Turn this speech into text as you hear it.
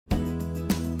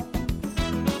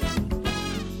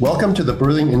Welcome to the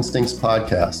Birthing Instincts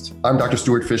podcast. I'm Dr.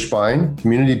 Stuart Fishbein,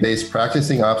 community-based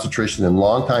practicing obstetrician and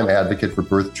longtime advocate for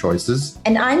birth choices.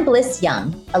 And I'm Bliss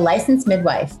Young, a licensed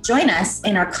midwife. Join us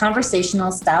in our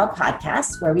conversational style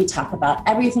podcast where we talk about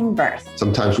everything birth.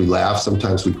 Sometimes we laugh,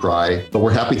 sometimes we cry, but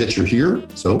we're happy that you're here.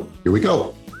 So here we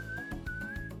go.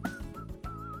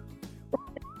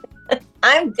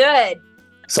 I'm good.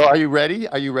 So are you ready?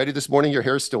 Are you ready this morning? Your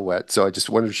hair's still wet, so I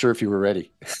just wasn't sure if you were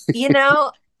ready.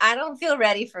 I don't feel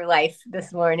ready for life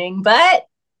this morning, but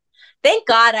thank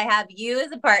God I have you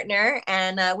as a partner.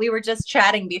 And we were just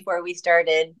chatting before we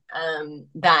started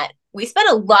that we spent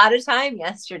a lot of time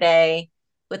yesterday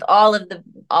with all of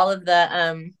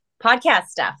the podcast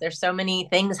stuff. There's so many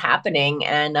things happening,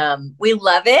 and we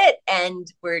love it, and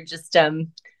we're just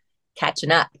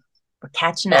catching up. We're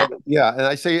catching up. Yeah, and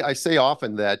I say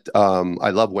often that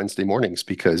I love Wednesday mornings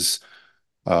because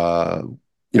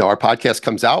our podcast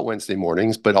comes out Wednesday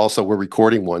mornings, but also we're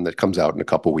recording one that comes out in a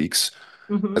couple weeks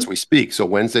as we speak. So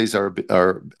Wednesdays are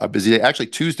a busy day. Actually,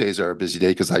 Tuesdays are a busy day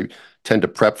because I tend to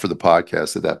prep for the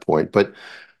podcast at that point. But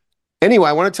anyway,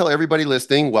 I want to tell everybody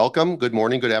listening, welcome, good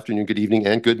morning, good afternoon, good evening,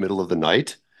 and good middle of the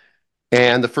night.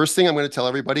 And the first thing I'm going to tell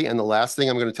everybody, and the last thing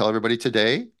I'm going to tell everybody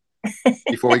today,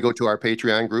 before we go to our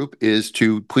Patreon group, is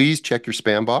to please check your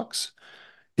spam box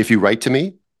if you write to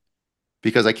me.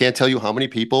 Because I can't tell you how many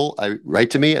people I write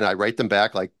to me and I write them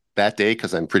back like that day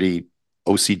because I'm pretty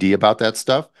OCD about that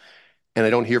stuff. And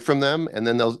I don't hear from them. And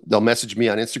then they'll message me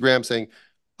on Instagram saying,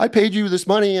 I paid you this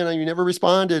money and you never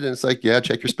responded. And it's like, yeah,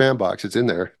 check your spam box. It's in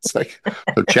there. It's like,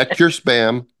 so check your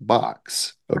spam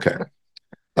box. Okay.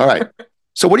 All right.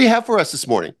 So what do you have for us this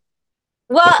morning?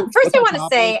 Well, first I want to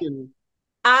say,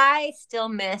 I still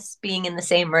miss being in the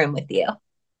same room with you.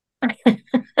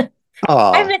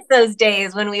 I miss those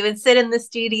days when we would sit in the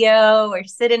studio or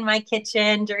sit in my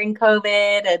kitchen during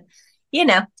COVID. And,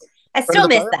 I still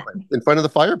miss that. In front of the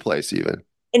fireplace, even.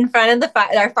 In front of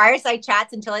our fireside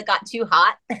chats until it got too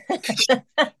hot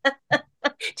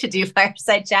to do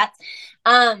fireside chats.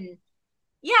 I'm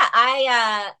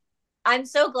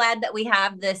so glad that we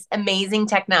have this amazing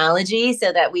technology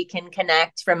so that we can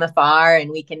connect from afar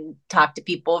and we can talk to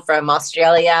people from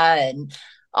Australia and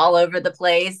all over the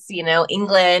place,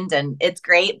 England, and it's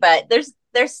great, but there's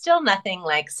still nothing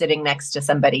like sitting next to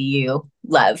somebody you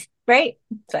love, right?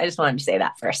 So I just wanted to say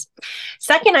that first.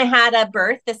 Second, I had a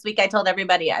birth this week. I told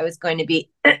everybody I was going to be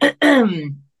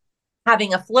having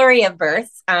a flurry of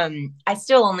births. I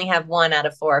still only have 1 out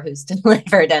of 4 who's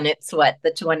delivered, and it's the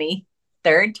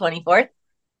 23rd, 24th.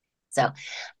 So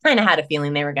kind of had a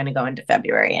feeling they were going to go into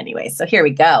February anyway. So here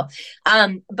we go.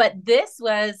 But this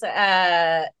was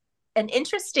an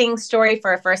interesting story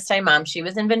for a first-time mom. She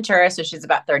was in Ventura, so she's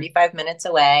about 35 minutes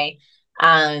away.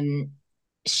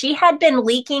 She had been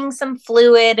leaking some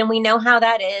fluid, and we know how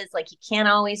that is. Like, you can't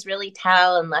always really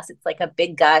tell unless it's like a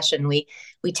big gush. And we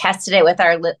tested it with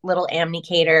our little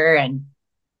amnicator, and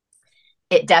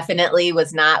it definitely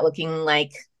was not looking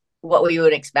like what we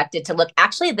would expect it to look.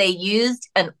 Actually, they used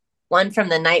one from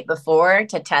the night before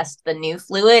to test the new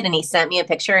fluid, and he sent me a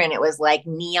picture, and it was like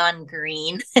neon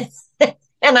green.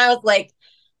 And I was like,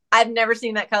 I've never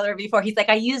seen that color before. He's like,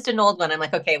 I used an old one. I'm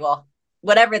like, okay, well,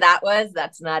 whatever that was,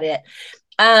 that's not it.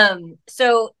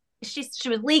 So she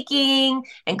was leaking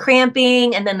and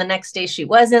cramping. And then the next day she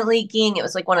wasn't leaking. It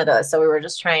was like one of those. So we were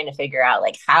just trying to figure out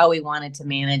like how we wanted to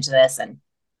manage this.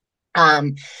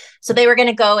 And so they were going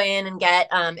to go in and get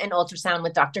an ultrasound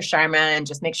with Dr. Sharma and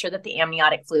just make sure that the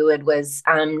amniotic fluid was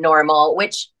normal,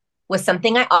 which was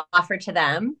something I offered to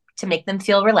them to make them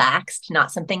feel relaxed,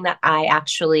 not something that I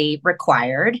actually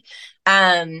required.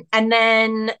 And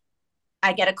then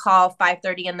I get a call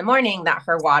 5:30 in the morning that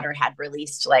her water had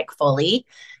released like fully.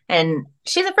 And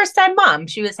she's a first-time mom.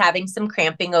 She was having some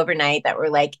cramping overnight that were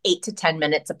like 8 to 10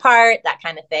 minutes apart, that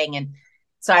kind of thing. And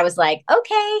so I was like,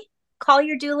 okay, call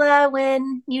your doula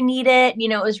when you need it.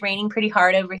 It was raining pretty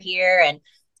hard over here. And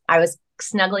I was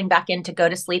snuggling back in to go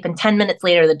to sleep. And 10 minutes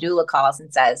later, the doula calls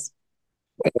and says,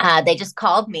 they just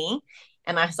called me.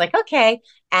 And I was like, okay.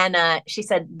 And she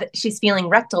said she's feeling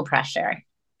rectal pressure.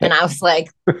 And I was like,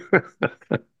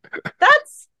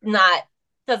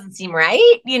 doesn't seem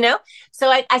right,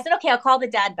 So I said, okay, I'll call the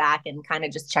dad back and kind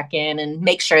of just check in and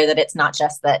make sure that it's not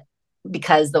just that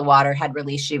because the water had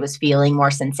released, she was feeling more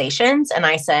sensations. And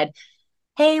I said,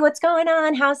 hey, what's going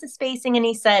on? How's the spacing? And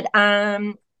he said,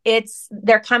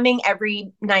 they're coming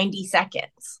every 90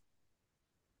 seconds.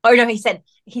 Or no, he said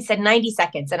 90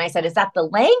 seconds. And I said, is that the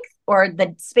length or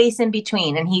the space in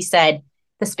between? And he said,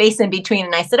 the space in between.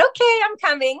 And I said, okay, I'm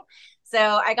coming.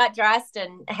 So I got dressed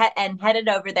and headed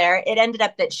over there. It ended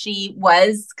up that she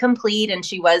was complete and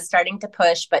she was starting to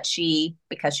push, but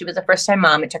because she was a first time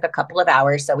mom, it took a couple of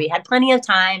hours. So we had plenty of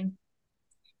time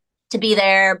to be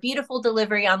there. Beautiful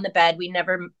delivery on the bed. We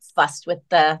never fussed with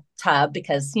the tub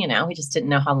because, we just didn't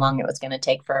know how long it was going to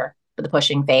take for the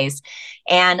pushing phase.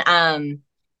 And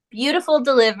beautiful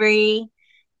delivery.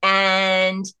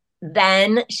 And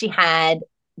then she had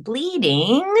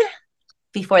bleeding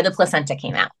before the placenta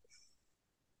came out.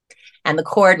 And the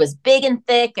cord was big and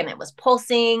thick and it was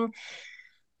pulsing.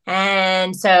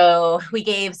 And so we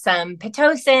gave some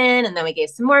Pitocin and then we gave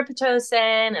some more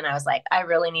Pitocin. And I was like, I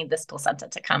really need this placenta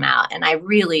to come out. And I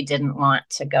really didn't want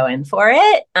to go in for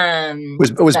it.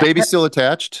 Was baby still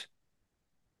attached?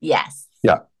 Yes.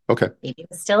 Yeah. Okay. Baby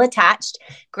was still attached.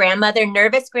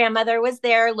 Nervous grandmother was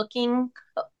there looking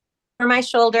over my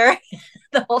shoulder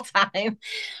the whole time.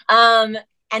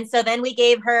 And so then we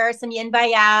gave her some Yin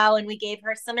Bayao and we gave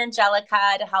her some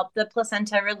Angelica to help the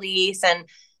placenta release.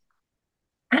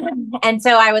 And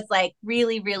so I was like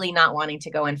really, really not wanting to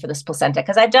go in for this placenta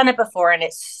because I've done it before and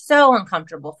it's so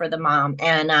uncomfortable for the mom.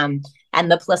 And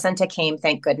the placenta came,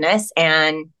 thank goodness.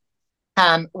 And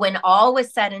when all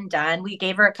was said and done, we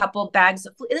gave her a couple bags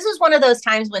of, this was one of those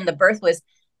times when the birth was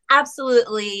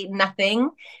absolutely nothing.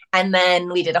 And then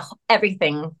we did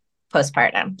everything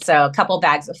postpartum. So a couple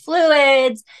bags of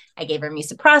fluids. I gave her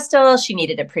misoprostol. She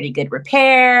needed a pretty good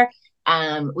repair.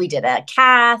 We did a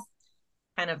cath,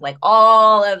 kind of like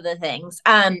all of the things.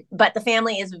 But the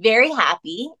family is very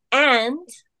happy and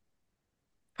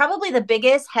probably the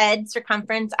biggest head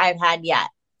circumference I've had yet.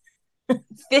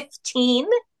 15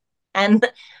 and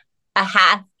a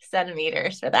half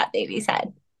centimeters for that baby's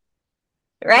head.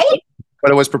 Right?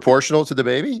 But it was proportional to the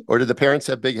baby? Or did the parents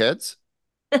have big heads?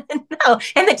 No.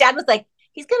 And the dad was like,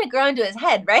 he's going to grow into his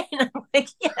head, right? And I'm like,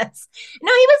 yes.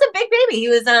 No, he was a big baby. He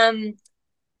was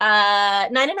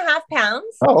 9.5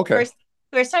 pounds. Oh, okay.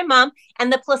 First time mom.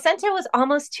 And the placenta was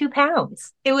almost 2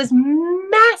 pounds. It was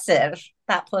massive,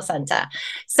 that placenta.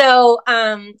 So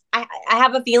I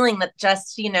have a feeling that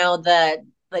just, the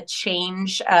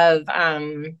change of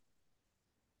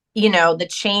the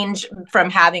change from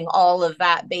having all of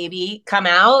that baby come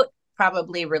out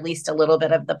probably released a little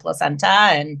bit of the placenta.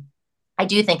 And I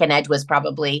do think an edge was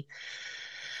probably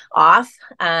off.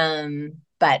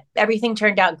 But everything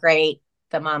turned out great.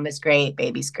 The mom is great.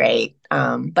 Baby's great.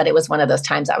 But it was one of those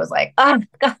times I was like, oh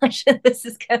gosh,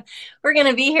 we're going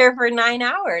to be here for 9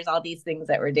 hours, all these things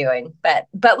that we're doing. But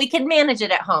we can manage it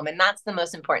at home. And that's the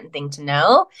most important thing to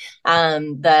know.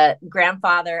 The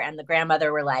grandfather and the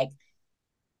grandmother were like,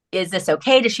 is this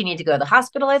okay? Does she need to go to the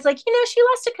hospital? I was like, she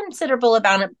lost a considerable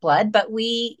amount of blood, but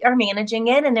we are managing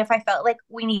it. And if I felt like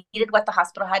we needed what the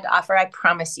hospital had to offer, I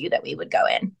promise you that we would go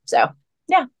in. So,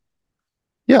 yeah.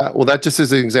 Yeah. Well, that just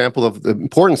is an example of the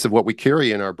importance of what we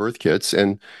carry in our birth kits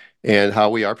and how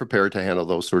we are prepared to handle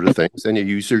those sort of things. And you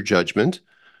use your judgment.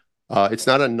 It's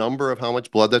not a number of how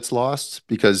much blood that's lost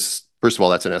because, first of all,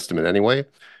 that's an estimate anyway.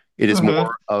 It is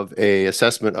more of a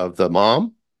assessment of the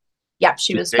mom. Yeah,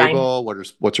 she was stable.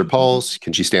 What's her pulse?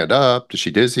 Can she stand up? Is she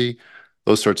dizzy?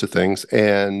 Those sorts of things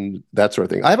and that sort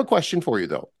of thing. I have a question for you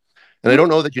though, and I don't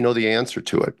know that you know the answer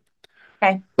to it.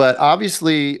 Okay. But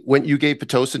obviously, when you gave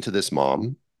Pitocin to this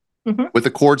mom, with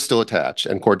the cord still attached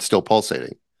and cord still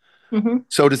pulsating,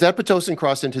 so does that Pitocin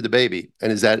cross into the baby?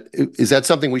 And is that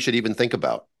something we should even think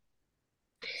about?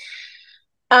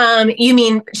 You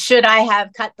mean should I have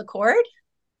cut the cord?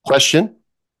 Question.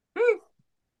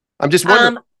 I'm just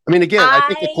wondering. I mean, again, I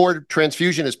think the cord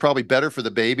transfusion is probably better for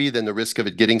the baby than the risk of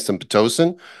it getting some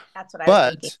Pitocin. That's what I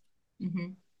was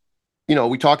thinking.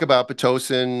 We talk about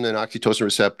Pitocin and oxytocin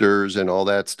receptors and all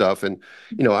that stuff. And,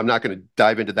 I'm not going to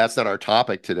dive into that's not our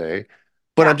topic today.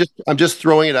 But yeah. I'm just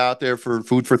throwing it out there for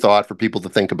food for thought for people to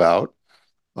think about.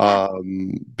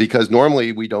 Because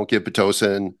normally we don't give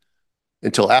Pitocin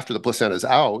until after the placenta is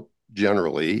out,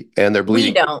 generally, and they're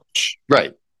bleeding. We don't.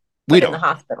 Right. We don't. In the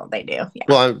hospital, they do. Yeah.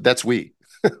 Well, that's we.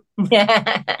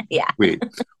 Yeah.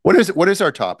 What is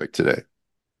our topic today?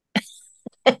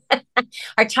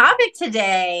 Our topic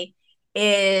today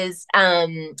is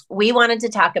we wanted to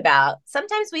talk about,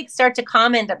 sometimes we start to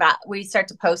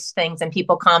post things and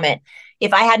people comment,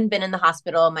 if I hadn't been in the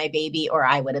hospital, my baby or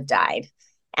I would have died.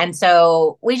 And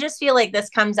so we just feel like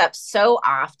this comes up so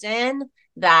often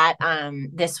that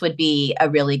this would be a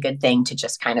really good thing to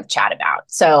just kind of chat about.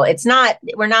 So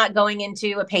we're not going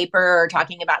into a paper or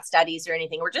talking about studies or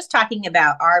anything. We're just talking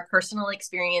about our personal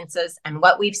experiences and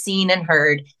what we've seen and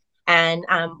heard. And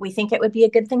we think it would be a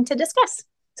good thing to discuss.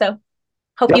 So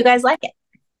hope you guys like it.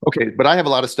 Okay, but I have a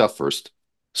lot of stuff first.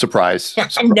 Surprise.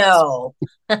 No.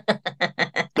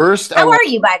 First, how are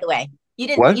you, by the way?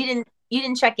 What? You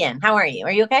didn't check in. How are you?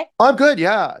 Are you okay? I'm good.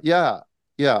 Yeah, yeah,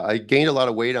 yeah. I gained a lot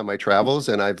of weight on my travels,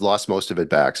 and I've lost most of it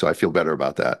back, so I feel better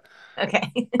about that.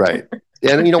 Okay. Right.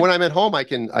 And when I'm at home, I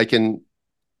can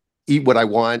eat what I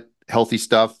want, healthy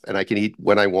stuff, and I can eat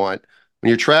when I want. When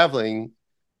you're traveling,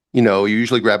 you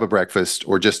usually grab a breakfast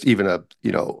or just even at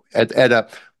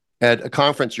a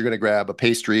conference, you're going to grab a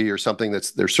pastry or something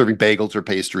they're serving bagels or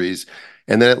pastries.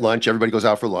 And then at lunch, everybody goes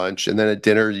out for lunch. And then at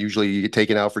dinner, usually you get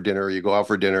taken out for dinner, you go out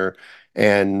for dinner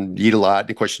and eat a lot, and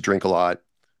of course you drink a lot,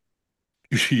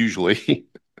 usually.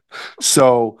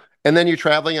 So, and then you're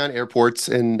traveling on airports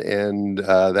and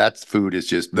that food is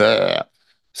just bleh.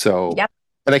 So, Yep.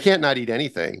 and I can't not eat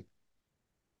anything.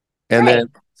 And Right. then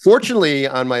fortunately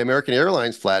on my American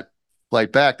Airlines flight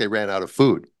back, they ran out of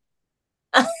food.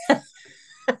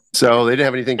 So they didn't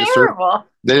have anything to serve. Terrible.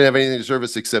 They didn't have anything to serve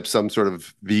us except some sort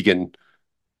of vegan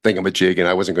thingamajig, and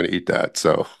I wasn't going to eat that.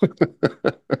 So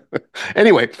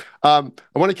anyway, I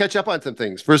want to catch up on some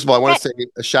things. First of all, I want to say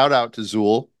a shout out to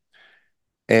Zool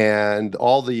and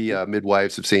all the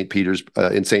midwives of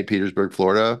in St. Petersburg,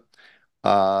 Florida.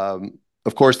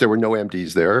 Of course, there were no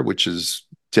MDs there, which is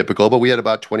typical, but we had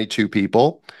about 22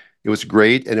 people. It was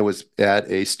great, and it was at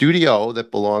a studio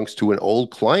that belongs to an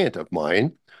old client of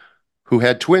mine who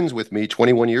had twins with me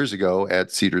 21 years ago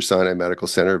at Cedars-Sinai Medical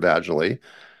Center vaginally.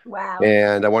 Wow.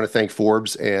 And I want to thank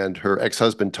Forbes and her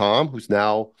ex-husband, Tom, who's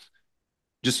now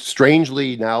just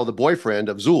strangely now the boyfriend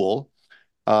of Zool,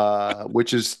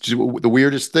 which is the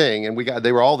weirdest thing. And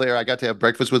they were all there. I got to have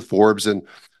breakfast with Forbes, and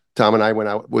Tom and I went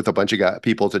out with a bunch of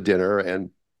people to dinner,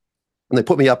 and they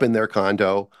put me up in their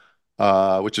condo,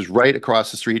 which is right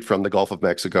across the street from the Gulf of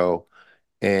Mexico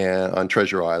and on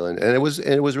Treasure Island. And it was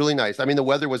really nice. I mean, the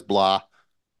weather was blah.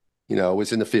 It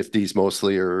was in the 50s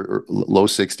mostly or low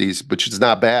 60s, which is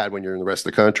not bad when you're in the rest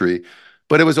of the country.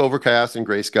 But it was overcast and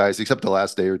gray skies, except the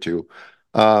last day or two.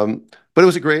 But it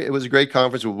was a great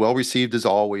conference. It was well received as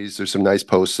always. There's some nice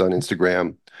posts on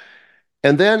Instagram.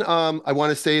 And then I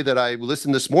want to say that I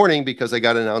listened this morning because I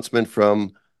got an announcement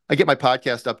I get my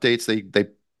podcast updates. They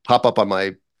pop up on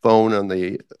my phone on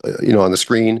the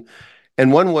screen.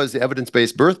 And one was the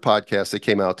Evidence-Based Birth podcast that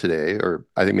came out today, or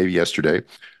I think maybe yesterday,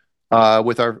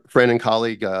 with our friend and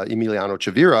colleague Emiliano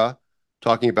Chavira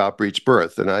talking about breech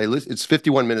birth. And it's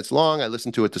 51 minutes long. I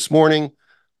listened to it this morning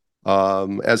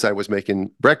as I was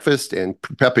making breakfast and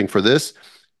prepping for this.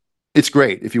 It's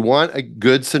great. If you want a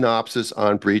good synopsis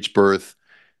on breech birth,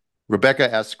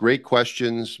 Rebecca asks great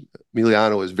questions.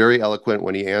 Emiliano is very eloquent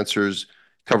when he answers,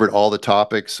 covered all the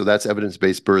topics. So that's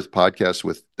Evidence-Based Birth podcast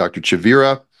with Dr.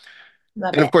 Chavira.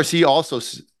 Love and it. of course, he also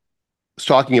was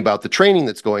talking about the training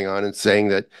that's going on and saying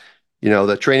that,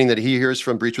 the training that he hears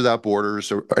from Breech Without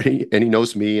Borders, and he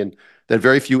knows me, and that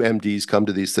very few MDs come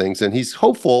to these things. And he's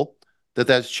hopeful that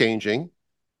that's changing,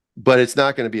 but it's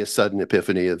not going to be a sudden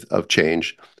epiphany of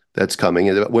change that's coming,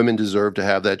 and that women deserve to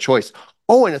have that choice.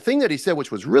 Oh, and a thing that he said,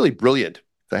 which was really brilliant,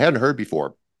 that I hadn't heard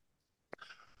before,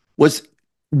 was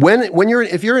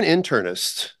if you're an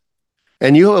internist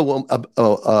and you have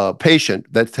a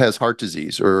patient that has heart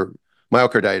disease or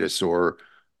myocarditis or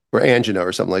angina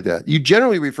or something like that, you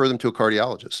generally refer them to a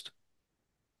cardiologist.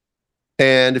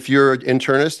 And if you're an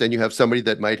internist and you have somebody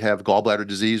that might have gallbladder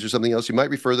disease or something else, you might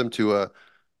refer them to a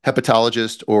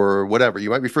hepatologist or whatever. You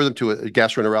might refer them to a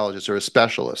gastroenterologist or a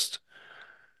specialist.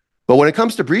 But when it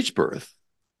comes to breech birth,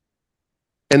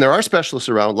 and there are specialists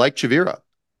around like Chavira,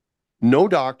 no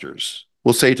doctors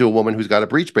will say to a woman who's got a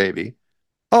breech baby,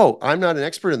 "Oh, I'm not an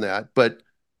expert in that, but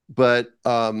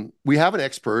we have an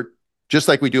expert, just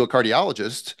like we do a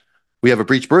cardiologist. We have a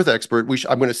breech birth expert.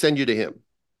 I'm going to send you to him."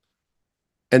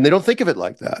 And they don't think of it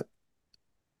like that,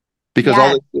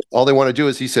 because all they want to do,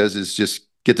 as he says, is just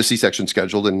get the C-section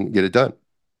scheduled and get it done.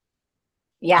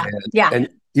 Yeah. And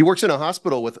he works in a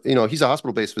hospital with, he's a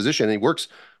hospital-based physician, and he works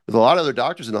with a lot of other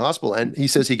doctors in the hospital. And he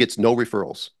says he gets no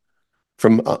referrals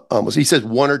from he says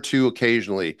one or two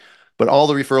occasionally, but all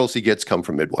the referrals he gets come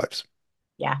from midwives.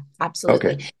 Yeah, absolutely.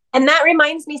 Okay. And that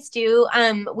reminds me, Stu,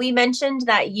 we mentioned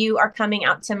that you are coming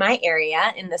out to my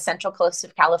area in the Central Coast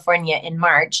of California in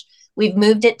March. We've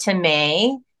moved it to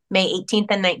May 18th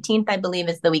and 19th, I believe,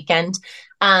 is the weekend.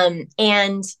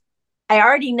 And I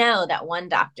already know that one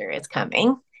doctor is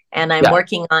coming, and I'm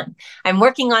working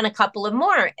on a couple of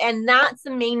more. And that's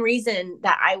the main reason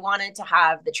that I wanted to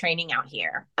have the training out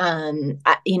here.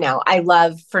 I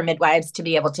love for midwives to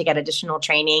be able to get additional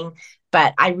training,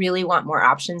 but I really want more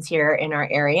options here in our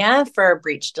area for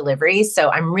breech deliveries. So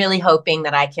I'm really hoping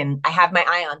that I have my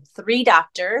eye on 3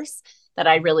 doctors that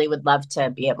I really would love to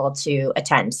be able to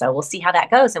attend. So we'll see how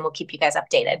that goes, and we'll keep you guys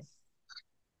updated.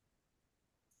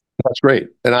 That's great.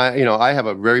 And I have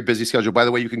a very busy schedule. By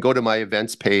the way, you can go to my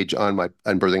events page on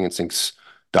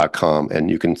birthinginstincts.com and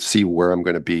you can see where I'm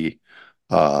going to be.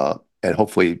 And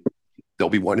hopefully there'll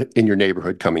be one in your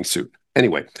neighborhood coming soon.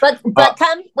 Anyway. But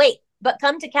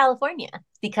come to California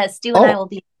because Stu and I will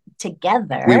be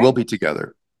together. We will be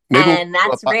together. And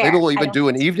that's rare. Maybe we'll even do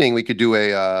an evening. We could do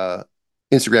a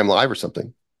Instagram Live or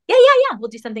something. Yeah. We'll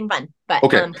do something fun. But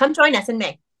come join us in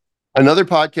May. Another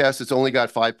podcast that's only got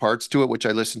 5 parts to it, which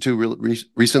I listened to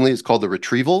recently, is called The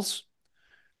Retrievals.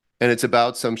 And it's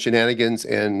about some shenanigans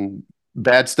and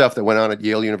bad stuff that went on at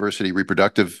Yale University,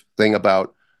 reproductive thing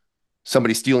about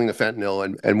somebody stealing the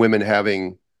fentanyl and women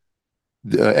having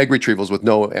the egg retrievals with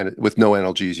no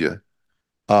analgesia.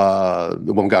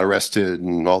 The woman got arrested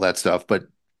and all that stuff, but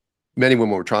many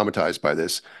women were traumatized by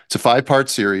this. It's a 5-part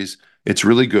series. It's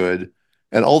really good.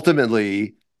 And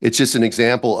ultimately, it's just an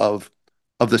example of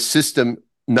the system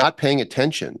not paying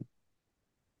attention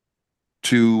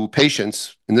to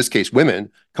patients, in this case,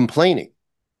 women, complaining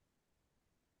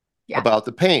about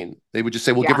the pain. They would just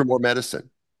say, well, give her more medicine.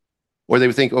 Or they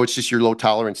would think, oh, it's just your low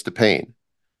tolerance to pain.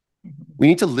 We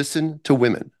need to listen to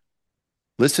women.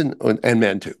 Listen, and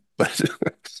men too. But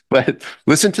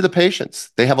listen to the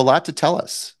patients. They have a lot to tell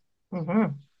us.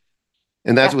 And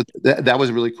that's what that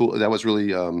was really cool. That was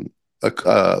really a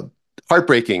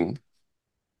heartbreaking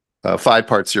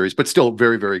 5-part series, but still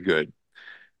very, very good.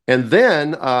 And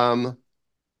then I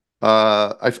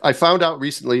found out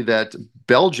recently that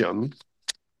Belgium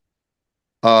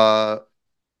won't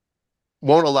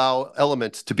allow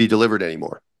Element to be delivered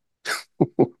anymore.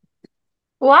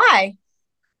 Why?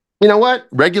 You know what?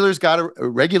 Regulators got to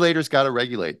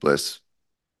regulate, Bliss.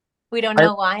 We don't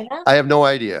know why, though? I have no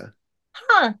idea.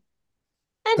 Huh.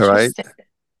 Interesting. All right.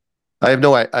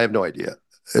 I have no idea.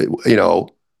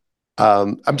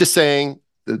 I'm just saying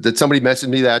that somebody messaged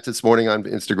me that this morning on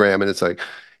Instagram, and it's like,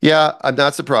 yeah, I'm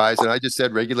not surprised. And I just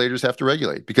said regulators have to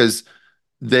regulate because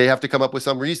they have to come up with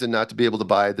some reason not to be able to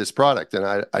buy this product.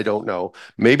 And I don't know.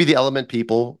 Maybe the Element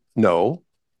people know.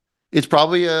 It's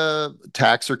probably a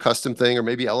tax or custom thing, or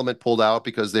maybe Element pulled out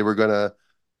because they were going to,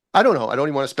 I don't know. I don't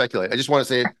even want to speculate. I just want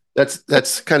to say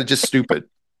that's kind of just stupid.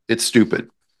 It's stupid.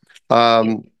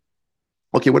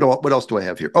 Okay, what else do I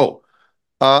have here? Oh,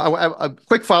 a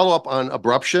quick follow-up on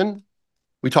abruption.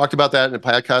 We talked about that in a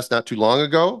podcast not too long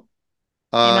ago.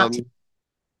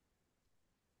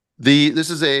 This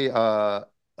is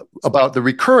about the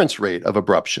recurrence rate of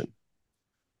abruption.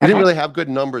 We didn't really have good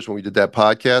numbers when we did that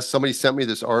podcast. Somebody sent me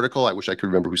this article. I wish I could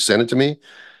remember who sent it to me.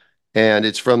 And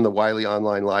it's from the Wiley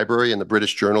Online Library and the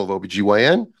British Journal of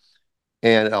OBGYN.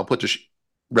 And I'll put the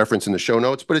reference in the show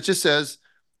notes. But it just says,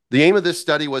 the aim of this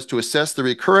study was to assess the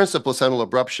recurrence of placental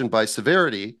abruption by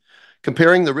severity,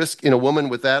 comparing the risk in a woman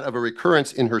with that of a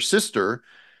recurrence in her sister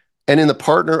and in the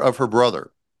partner of her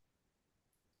brother.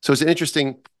 So it's an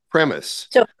interesting premise.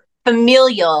 So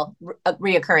familial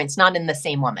reoccurrence, not in the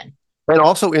same woman. And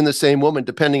also in the same woman,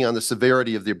 depending on the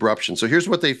severity of the abruption. So here's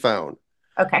what they found.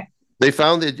 Okay. They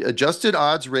found the adjusted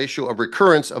odds ratio of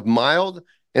recurrence of mild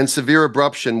and severe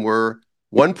abruption were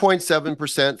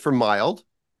 1.7% for mild.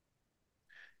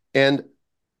 And,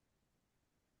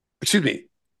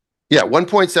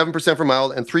 1.7% for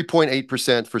mild and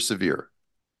 3.8% for severe.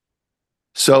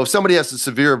 So if somebody has a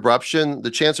severe abruption,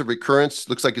 the chance of recurrence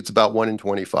looks like it's about 1 in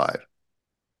 25.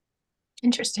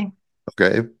 Interesting.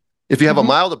 Okay. If you have a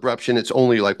mild abruption, it's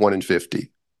only like 1 in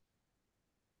 50.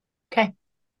 Okay.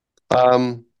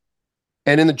 And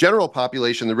in the general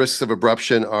population, the risks of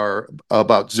abruption are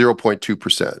about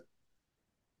 0.2%.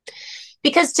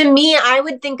 Because to me, I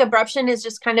would think abruption is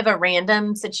just kind of a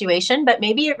random situation, but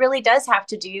maybe it really does have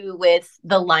to do with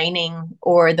the lining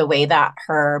or the way that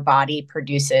her body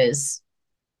produces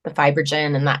the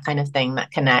fibrogen and that kind of thing that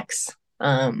connects,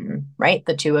 right?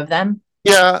 The two of them.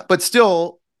 Yeah, but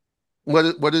still,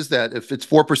 what is that? If it's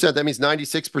 4%, that means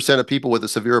 96% of people with a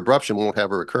severe abruption won't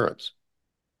have a recurrence.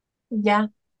 Yeah,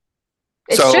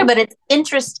 it's true, but it's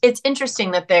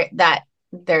interesting that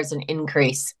there's an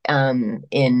increase in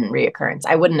reoccurrence.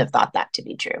 I wouldn't have thought that to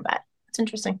be true, but it's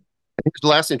interesting. I think the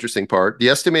last interesting part, the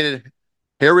estimated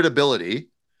heritability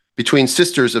between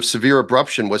sisters of severe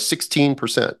abruption was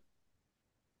 16%.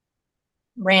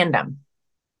 Random.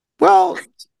 Well,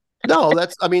 no,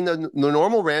 the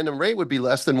normal random rate would be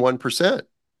less than 1%.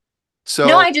 So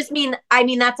no, I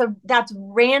mean that's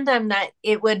random, that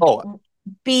it would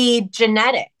be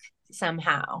genetic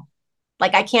somehow.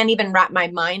 Like I can't even wrap my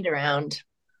mind around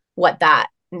what that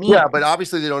means. Yeah, but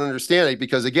obviously they don't understand it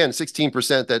because again,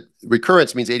 16% that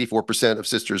recurrence means 84% of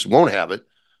sisters won't have it.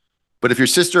 But if your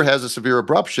sister has a severe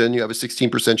abruption, you have a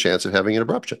 16% chance of having an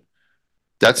abruption.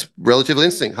 That's relatively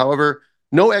interesting. However,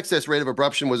 no excess rate of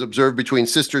abruption was observed between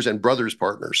sisters and brothers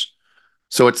partners.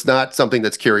 So it's not something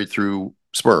that's carried through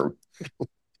sperm,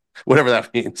 whatever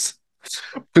that means.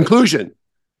 Conclusion.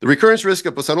 The recurrence risk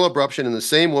of placental abruption in the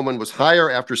same woman was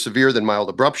higher after severe than mild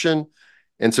abruption,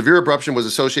 and severe abruption was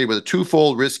associated with a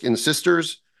twofold risk in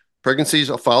sisters. Pregnancies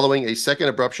following a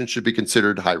second abruption should be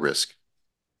considered high risk.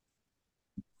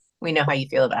 We know how you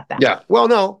feel about that. Yeah. Well,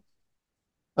 no.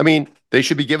 I mean, they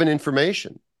should be given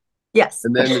information. Yes.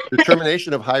 And then the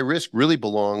determination of high risk really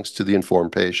belongs to the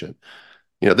informed patient.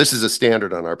 You know, this is a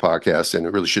standard on our podcast, and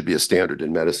it really should be a standard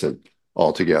in medicine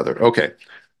altogether. Okay.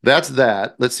 That's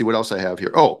that. Let's see what else I have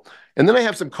here. Oh, and then I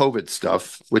have some COVID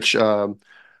stuff, which,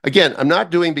 again, I'm not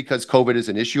doing because COVID is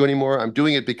an issue anymore. I'm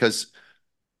doing it because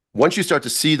once you start to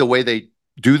see the way they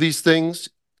do these things,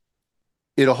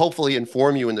 it'll hopefully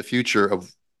inform you in the future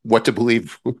of what to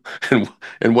believe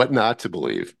and what not to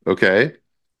believe, okay?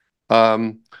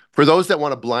 For those that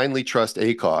want to blindly trust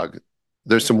ACOG,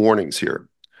 there's some warnings here.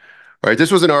 All right,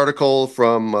 this was an article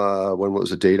from, when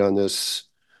was the date on this?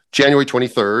 January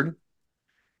 23rd.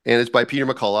 And it's by Peter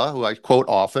McCullough, who I quote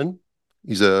often.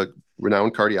 He's a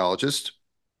renowned cardiologist.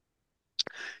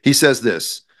 He says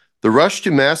this: the rush to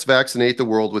mass vaccinate the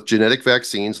world with genetic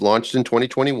vaccines launched in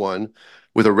 2021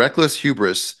 with a reckless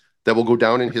hubris that will go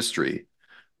down in history.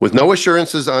 With no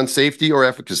assurances on safety or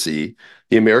efficacy,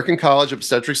 the American College of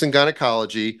Obstetrics and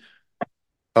Gynecology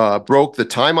broke the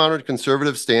time-honored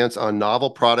conservative stance on novel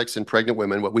products in pregnant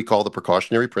women, what we call the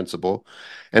precautionary principle,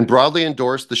 and broadly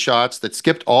endorsed the shots that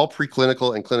skipped all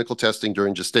preclinical and clinical testing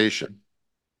during gestation.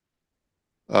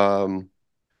 The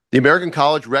American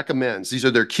College recommends, these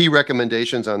are their key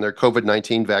recommendations on their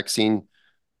COVID-19 vaccine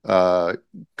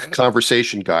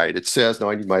conversation guide. It says, now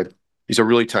I need these are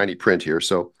really tiny print here.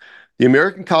 So the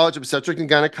American College of Obstetrics and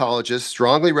Gynecologists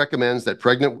strongly recommends that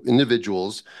pregnant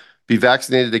individuals be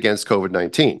vaccinated against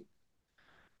COVID-19.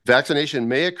 Vaccination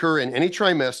may occur in any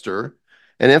trimester,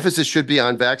 and emphasis should be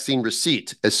on vaccine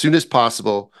receipt as soon as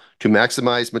possible to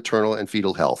maximize maternal and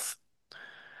fetal health.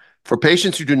 For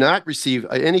patients who do not receive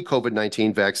any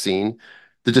COVID-19 vaccine,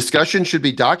 the discussion should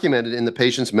be documented in the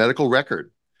patient's medical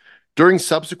record. During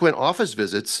subsequent office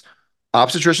visits,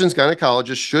 obstetricians,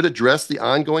 gynecologists should address the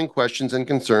ongoing questions and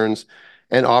concerns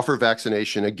and offer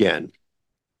vaccination again.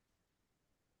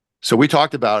 So we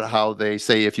talked about how they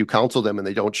say if you counsel them and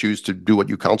they don't choose to do what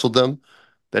you counseled them,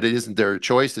 that it isn't their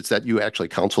choice, it's that you actually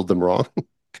counseled them wrong.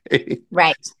 Okay?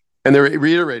 Right. And they're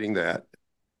reiterating that.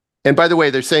 And by the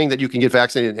way, they're saying that you can get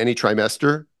vaccinated in any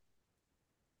trimester.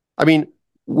 I mean,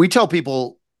 we tell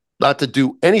people not to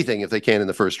do anything if they can in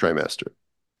the first trimester.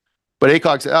 But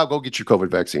ACOG said, oh, go get your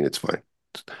COVID vaccine, it's fine.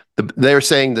 They're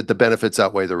saying that the benefits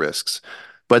outweigh the risks.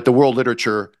 But the world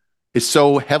literature is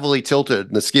so heavily tilted,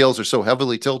 and the scales are so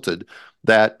heavily tilted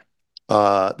that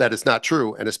that is not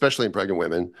true, and especially in pregnant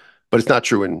women, but it's not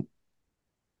true in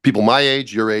people my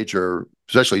age, your age, or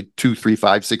especially 2, 3,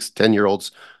 5, 6,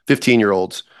 10-year-olds,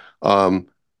 15-year-olds.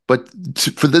 But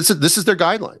for this is their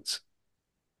guidelines.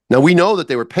 Now, we know that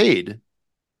they were paid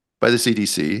by the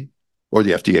CDC or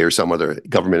the FDA or some other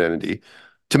government entity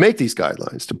to make these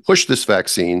guidelines, to push this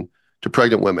vaccine to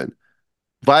pregnant women,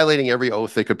 violating every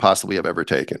oath they could possibly have ever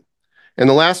taken. And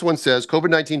the last one says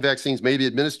COVID-19 vaccines may be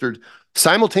administered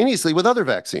simultaneously with other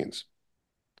vaccines,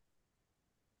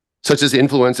 such as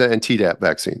influenza and Tdap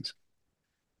vaccines.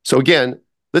 So again,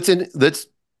 let's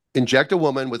inject a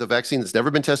woman with a vaccine that's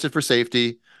never been tested for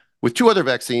safety with 2 other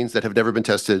vaccines that have never been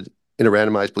tested in a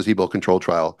randomized placebo-controlled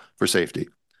trial for safety,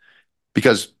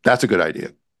 because that's a good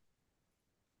idea.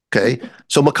 Okay,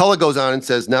 so McCullough goes on and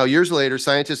says, now years later,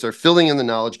 scientists are filling in the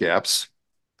knowledge gaps.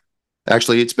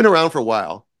 Actually, it's been around for a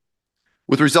while,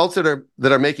 with results that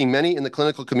are making many in the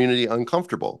clinical community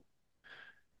uncomfortable.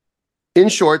 In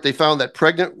short, they found that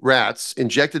pregnant rats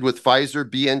injected with Pfizer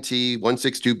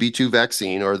BNT162b2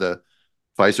 vaccine, or the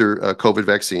Pfizer COVID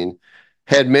vaccine,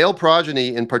 had male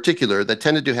progeny in particular that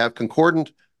tended to have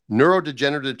concordant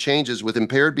neurodegenerative changes with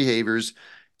impaired behaviors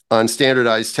on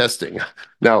standardized testing.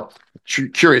 Now,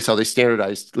 curious how they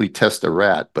standardizedly test a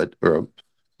rat, or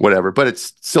whatever, but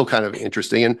it's still kind of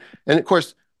interesting. And of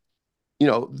course, you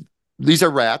know, these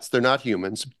are rats, they're not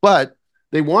humans, but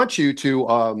they want you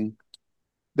to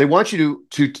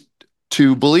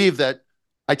believe that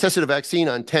I tested a vaccine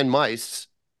on 10 mice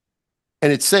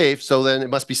and it's safe, so then it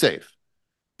must be safe.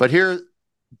 But here,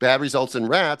 bad results in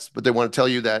rats, but they want to tell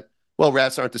you that, well,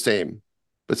 rats aren't the same.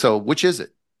 But so which is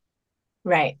it?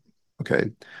 Right.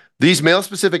 Okay. These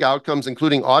male-specific outcomes,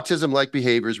 including autism-like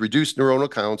behaviors, reduced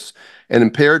neuronal counts, and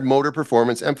impaired motor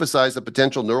performance, emphasize the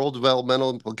potential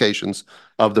neurodevelopmental implications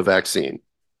of the vaccine.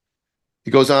 He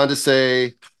goes on to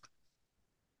say,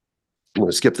 I'm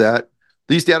going to skip that.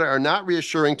 These data are not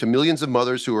reassuring to millions of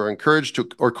mothers who are encouraged to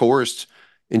or coerced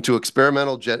into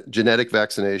experimental genetic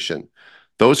vaccination.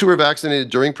 Those who are vaccinated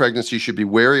during pregnancy should be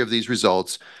wary of these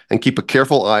results and keep a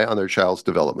careful eye on their child's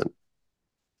development.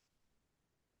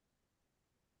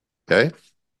 Okay?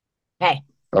 Okay.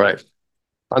 All right.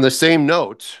 On the same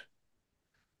note,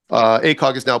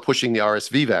 ACOG is now pushing the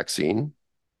RSV vaccine.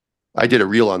 I did a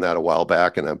reel on that a while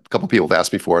back, and a couple people have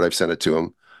asked me for it. I've sent it to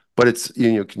them. But it's,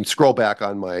 you can scroll back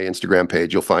on my Instagram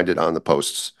page. You'll find it on the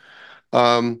posts.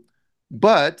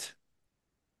 But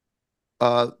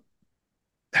have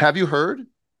you heard?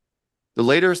 The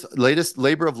latest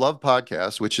Labor of Love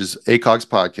podcast, which is ACOG's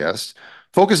podcast,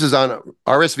 focuses on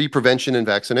RSV prevention and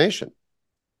vaccination.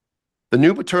 The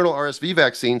new maternal RSV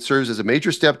vaccine serves as a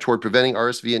major step toward preventing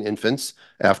RSV in infants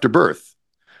after birth.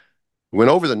 We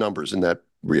went over the numbers in that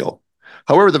reel.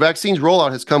 However, the vaccine's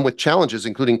rollout has come with challenges,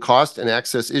 including cost and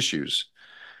access issues.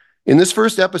 In this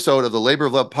first episode of the Labor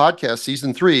of Love podcast,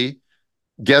 season 3,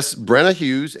 guests Brenna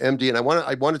Hughes, MD, and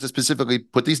I wanted to specifically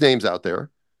put these names out there.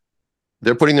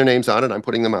 They're putting their names on it. I'm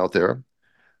putting them out there.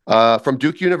 From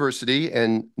Duke University,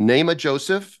 and Naima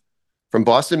Joseph from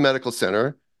Boston Medical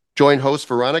Center join host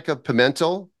Veronica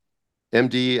Pimentel,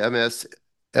 MD, MS,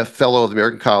 Fellow of the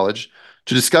American College,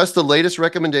 to discuss the latest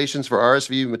recommendations for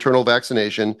RSV maternal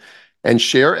vaccination and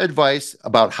share advice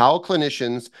about how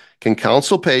clinicians can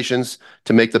counsel patients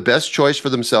to make the best choice for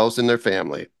themselves and their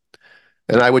family.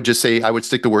 And I would just say, I would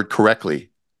stick the word correctly,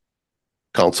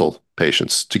 counsel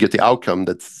patients to get the outcome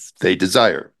that they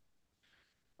desire.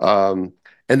 And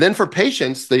then for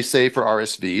patients, they say for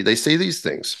RSV, they say these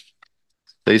things.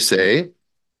 They say,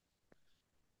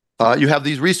 you have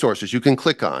these resources you can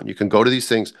click on. You can go to these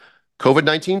things.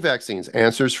 COVID-19 vaccines,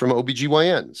 answers from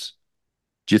OBGYNs.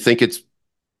 Do you think it's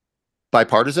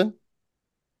bipartisan?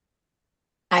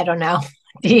 I don't know.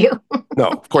 Do you? No,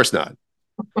 of course not.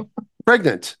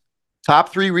 Pregnant. Top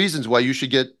 3 reasons why you should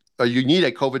get, you need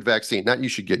a COVID vaccine. Not you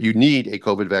should get, you need a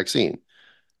COVID vaccine.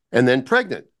 And then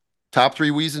pregnant. Top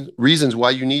 3 reasons why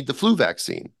you need the flu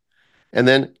vaccine. And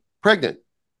then pregnant.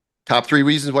 Top 3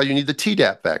 reasons why you need the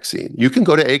Tdap vaccine. You can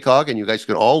go to ACOG and you guys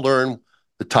can all learn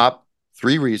the top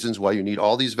 3 reasons why you need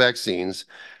all these vaccines.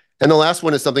 And the last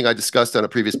one is something I discussed on a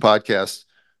previous podcast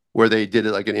where they did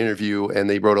like an interview and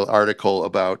they wrote an article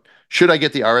about, should I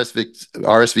get the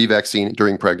RSV vaccine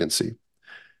during pregnancy?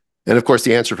 And of course,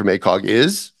 the answer from ACOG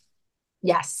is?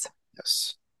 Yes.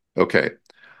 Yes. Okay.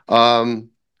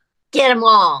 Get them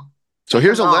all. So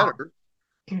here's a letter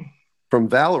from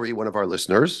Valerie, one of our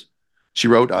listeners. She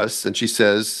wrote us and she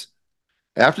says,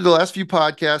 after the last few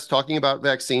podcasts talking about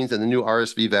vaccines and the new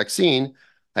RSV vaccine,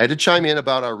 I had to chime in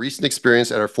about our recent experience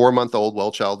at our 4-month-old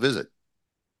well child visit.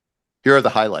 Here are the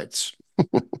highlights.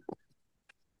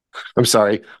 I'm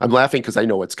sorry. I'm laughing because I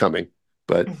know what's coming,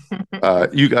 but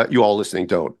you all listening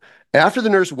don't. After the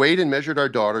nurse weighed and measured our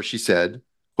daughter, she said,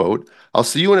 quote, "I'll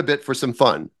see you in a bit for some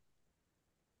fun."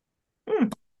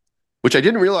 Which I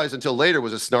didn't realize until later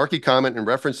was a snarky comment in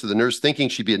reference to the nurse thinking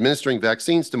she'd be administering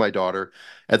vaccines to my daughter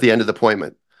at the end of the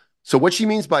appointment. So what she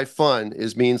means by fun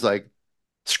means like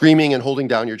screaming and holding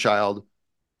down your child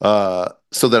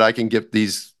so that I can get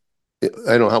these,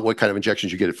 I don't know what kind of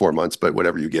injections you get at 4 months, but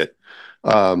whatever you get.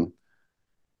 Then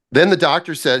the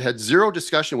doctor said had zero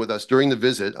discussion with us during the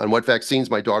visit on what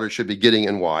vaccines my daughter should be getting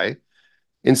and why.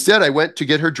 Instead, I went to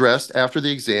get her dressed after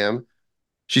the exam.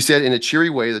 She said in a cheery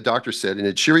way, the doctor said in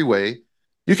a cheery way,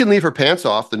 "You can leave her pants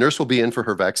off. The nurse will be in for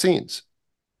her vaccines."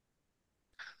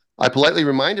 I politely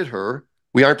reminded her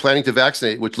we aren't planning to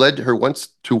vaccinate, which led her once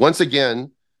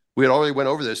again, we had already went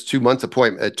over this 2-month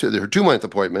appointment, to her 2-month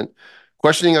appointment,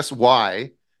 questioning us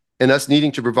why, and us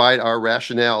needing to provide our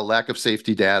rationale, lack of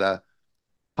safety data,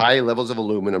 high levels of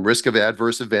aluminum, risk of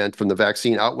adverse event from the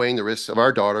vaccine outweighing the risks of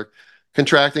our daughter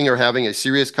contracting or having a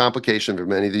serious complication from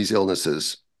many of these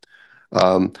illnesses.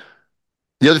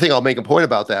 The other thing I'll make a point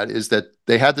about that is that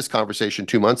they had this conversation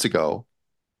 2 months ago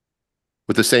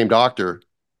with the same doctor,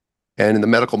 and in the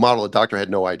medical model, the doctor had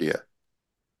no idea,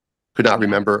 could not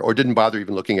remember, or didn't bother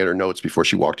even looking at her notes before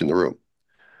she walked in the room.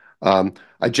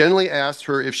 I generally asked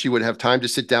her if she would have time to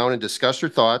sit down and discuss her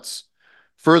thoughts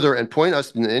further and point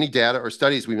us in any data or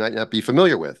studies we might not be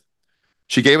familiar with.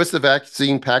 She gave us the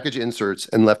vaccine package inserts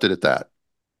and left it at that.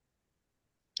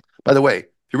 By the way,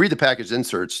 if you read the package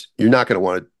inserts, you're not going to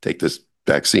want to take this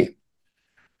vaccine.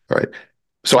 All right.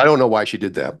 So I don't know why she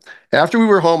did that. After we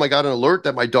were home, I got an alert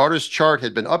that my daughter's chart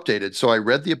had been updated. So I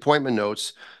read the appointment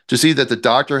notes to see that the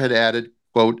doctor had added,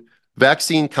 quote,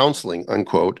 "vaccine counseling,"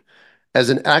 unquote, as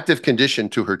an active condition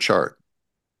to her chart.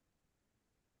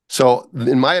 So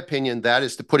in my opinion, that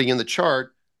is putting in the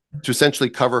chart to essentially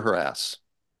cover her ass.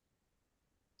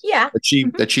 Yeah.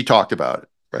 that she talked about,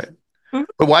 right? Mhm.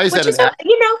 But why is Which that is,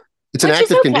 you know, it's an which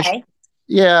is active condition? okay.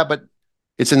 Yeah, but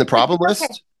it's in the Which problem is okay.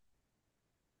 list.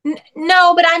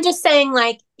 No, but I'm just saying,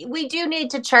 like, we do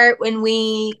need to chart when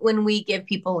we give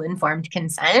people informed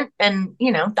consent, and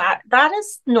you know that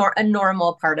is a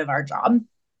normal part of our job.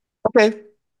 Okay.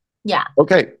 Yeah.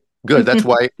 Okay. Good.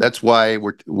 That's why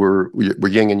we're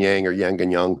yin and yang or yang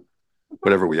and yang,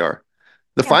 whatever we are.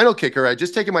 The Yeah. final kicker, I'd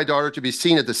just taken my daughter to be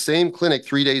seen at the same clinic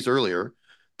 3 days earlier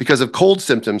because of cold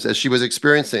symptoms as she was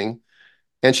experiencing,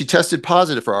 and she tested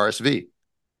positive for RSV.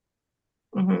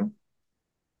 Mm-hmm.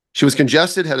 She was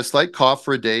congested, had a slight cough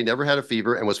for a day, never had a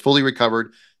fever, and was fully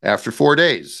recovered after 4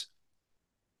 days.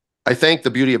 I thank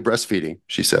the beauty of breastfeeding,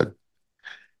 she said.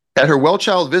 At her well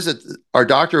child visit, our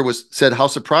doctor said how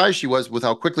surprised she was with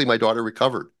how quickly my daughter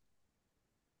recovered.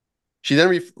 She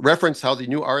then referenced how the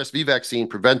new RSV vaccine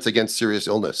prevents against serious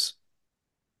illness.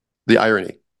 The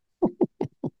irony.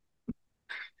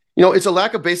 It's a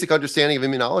lack of basic understanding of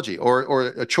immunology or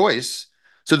a choice.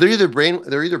 So they're either being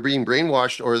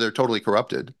brainwashed or they're totally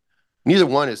corrupted. Neither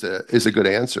one is a good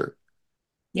answer.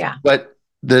 Yeah. But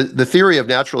the theory of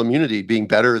natural immunity being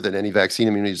better than any vaccine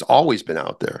immunity has always been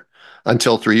out there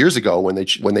until 3 years ago when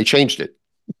they changed it.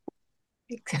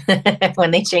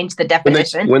 When they changed the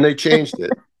definition. When they changed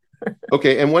it.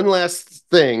 Okay, and one last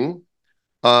thing.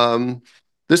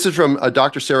 This is from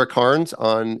Dr. Sarah Carnes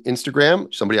on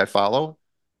Instagram, somebody I follow.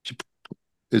 She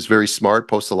is very smart,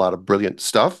 posts a lot of brilliant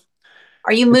stuff.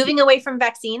 Are you moving away from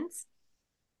vaccines?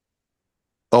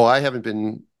 Oh, I haven't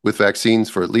been with vaccines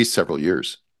for at least several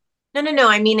years. No.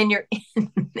 I mean, in this.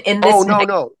 Oh,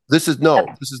 no. This is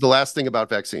Okay. This is the last thing about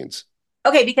vaccines.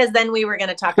 Okay, because then we were going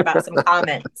to talk about some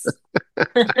comments.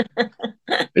 I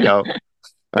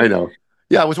know.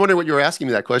 Yeah, I was wondering what you were asking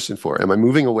me that question for. Am I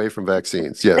moving away from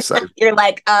vaccines? Yes. You're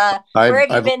like, where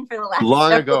have you been for the last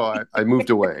long ago? I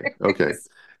moved away. Okay.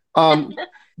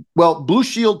 Well, Blue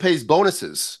Shield pays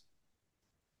bonuses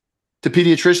to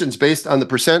pediatricians based on the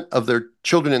percent of their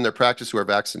children in their practice who are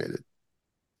vaccinated.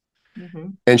 Mm-hmm.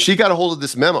 And she got a hold of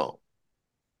this memo,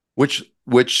 which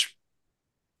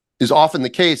is often the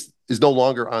case, is no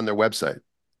longer on their website.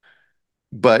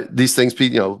 But these things,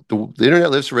 the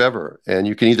internet lives forever, and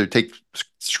you can either take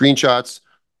screenshots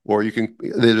or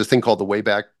there's a thing called the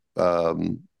Wayback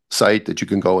site that you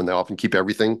can go, and they often keep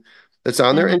everything that's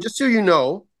on there. And just so you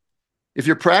know, if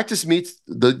your practice meets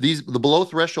the below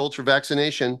thresholds for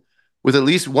vaccination with at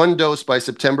least one dose by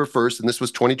September 1st, and this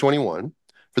was 2021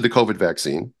 for the COVID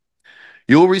vaccine,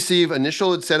 you will receive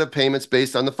initial incentive payments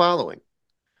based on the following.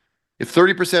 If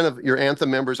 30% of your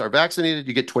Anthem members are vaccinated,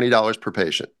 you get $20 per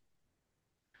patient.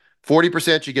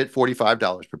 40%, you get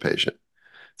 $45 per patient.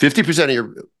 50% of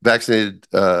your vaccinated,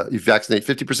 you vaccinate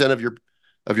 50%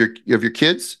 of your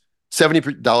kids,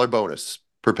 $70 bonus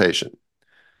per patient.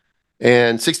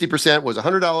 And 60% was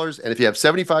 $100. And if you have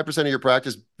 75% of your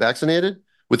practice vaccinated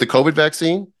with the COVID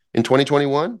vaccine in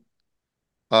 2021, you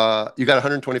got a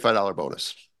 $125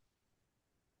 bonus.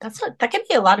 That could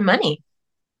be a lot of money.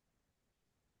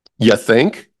 You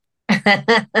think?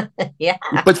 Yeah.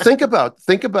 But think about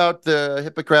the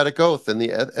Hippocratic Oath and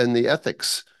the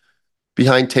ethics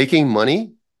behind taking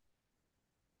money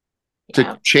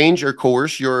to change or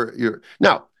coerce your.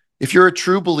 Now, if you're a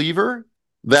true believer,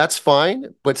 that's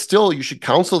fine, but still you should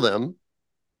counsel them,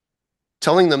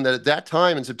 telling them that at that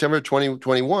time in September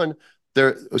 2021,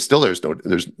 there's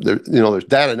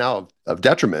data now of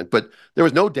detriment, but there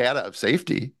was no data of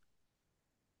safety.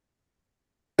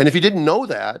 And if you didn't know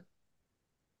that,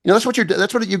 that's what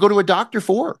you go to a doctor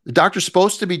for. The doctor's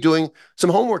supposed to be doing some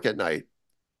homework at night,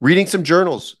 reading some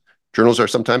journals. Journals are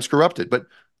sometimes corrupted, but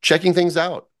checking things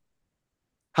out.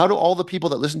 How do all the people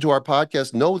that listen to our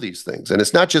podcast know these things? And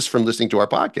it's not just from listening to our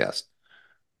podcast.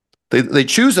 They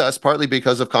choose us partly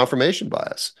because of confirmation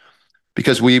bias,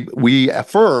 because we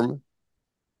affirm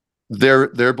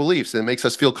their beliefs, and it makes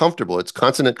us feel comfortable. It's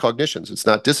consonant cognitions. It's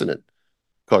not dissonant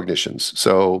cognitions.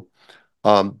 So,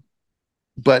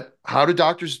 but how do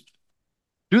doctors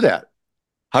do that?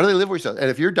 How do they live with each other? And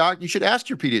if you're you should ask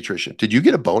your pediatrician, did you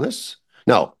get a bonus?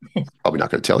 No, probably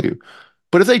not going to tell you.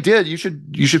 But if they did, you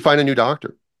should find a new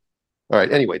doctor. All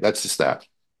right. Anyway, that's just that.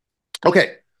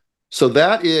 Okay. So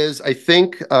that is, I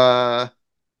think, that's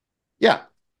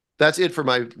it for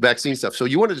my vaccine stuff. So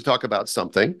you wanted to talk about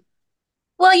something.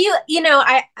 Well,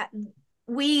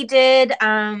 we did,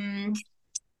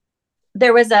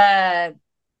 there was a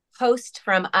post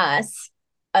from us,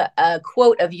 a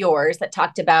quote of yours that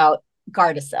talked about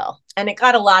Gardasil, and it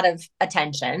got a lot of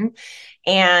attention.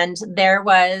 And there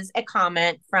was a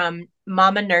comment from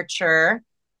Mama Nurture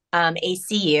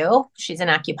ACU. She's an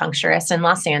acupuncturist in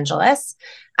Los Angeles.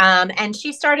 And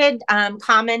she started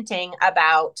commenting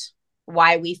about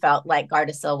why we felt like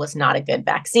Gardasil was not a good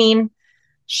vaccine.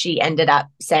 She ended up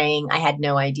saying, I had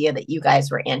no idea that you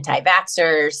guys were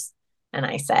anti-vaxxers. And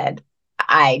I said,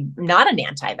 I'm not an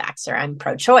anti-vaxxer, I'm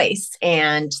pro-choice.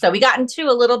 And so we got into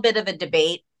a little bit of a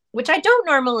debate, which I don't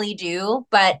normally do,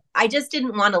 but I just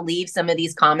didn't want to leave some of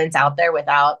these comments out there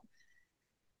without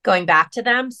going back to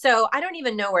them. So I don't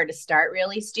even know where to start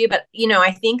really, Stu, but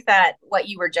I think that what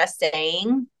you were just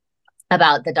saying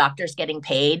about the doctors getting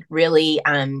paid really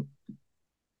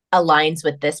aligns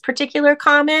with this particular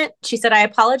comment. She said, I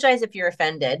apologize if you're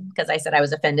offended, because I said I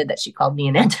was offended that she called me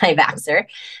an anti-vaxxer.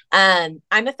 I'm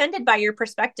offended by your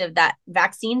perspective that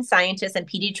vaccine scientists and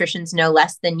pediatricians know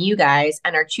less than you guys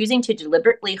and are choosing to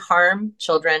deliberately harm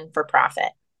children for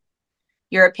profit.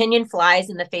 Your opinion flies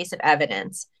in the face of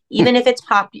evidence. Even if it's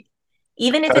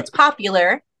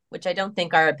popular, which I don't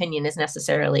think our opinion is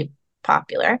necessarily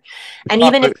popular. And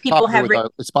even if people have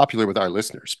it's popular with our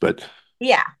listeners, but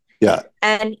yeah. Yeah.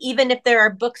 And even if there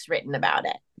are books written about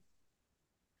it.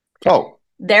 Oh.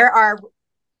 There are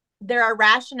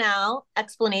rationale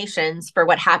explanations for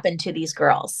what happened to these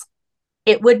girls.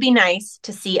 It would be nice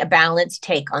to see a balanced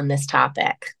take on this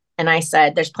topic. And I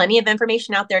said, there's plenty of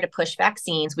information out there to push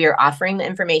vaccines. We are offering the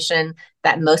information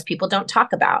that most people don't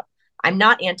talk about. I'm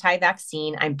not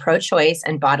anti-vaccine. I'm pro-choice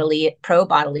and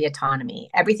pro-bodily autonomy.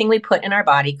 Everything we put in our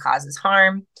body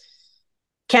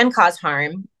can cause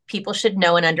harm. People should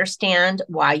know and understand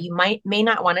why you may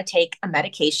not want to take a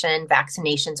medication,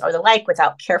 vaccinations, or the like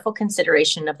without careful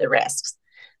consideration of the risks.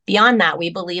 Beyond that,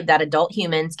 we believe that adult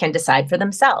humans can decide for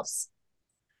themselves.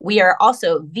 We are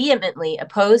also vehemently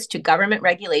opposed to government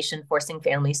regulation forcing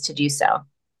families to do so.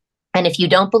 And if you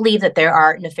don't believe that there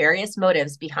are nefarious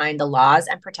motives behind the laws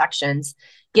and protections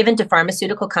given to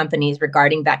pharmaceutical companies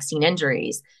regarding vaccine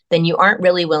injuries, then you aren't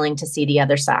really willing to see the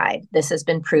other side. This has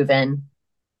been proven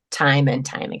time and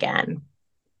time again.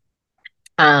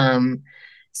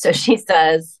 So she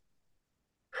says,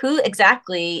 who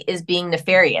exactly is being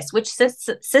nefarious? Which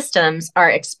systems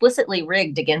are explicitly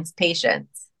rigged against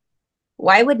patients?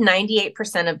 Why would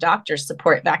 98% of doctors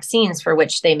support vaccines for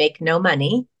which they make no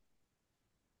money?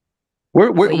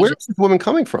 Where's this woman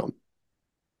coming from?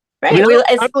 Right. I mean,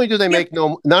 not only do they make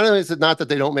not only is it not that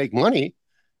they don't make money,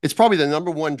 it's probably the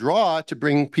number one draw to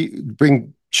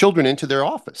bring children into their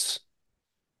office.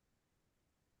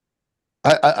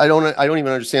 I don't even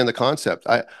understand the concept.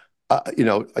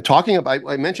 Talking about,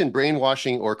 I mentioned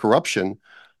brainwashing or corruption,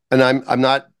 and I'm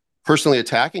not personally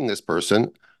attacking this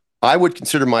person. I would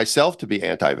consider myself to be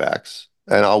anti-vax,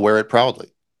 and I'll wear it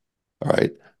proudly. All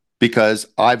right, because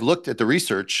I've looked at the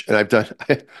research and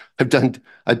I've done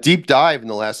a deep dive in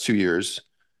the last 2 years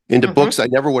into books I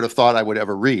never would have thought I would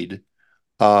ever read,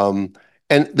 and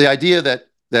the idea that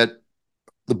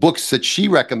the books that she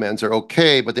recommends are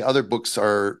okay, but the other books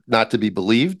are not to be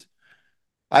believed.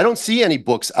 I don't see any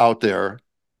books out there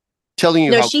telling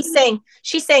you. No, she's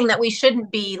saying that we shouldn't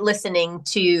be listening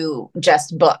to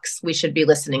just books. We should be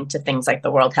listening to things like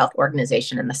the World Health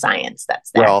Organization and the science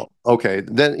that's there. Well, okay,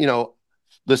 then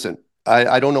listen.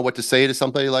 I don't know what to say to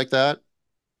somebody like that.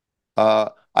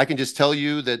 I can just tell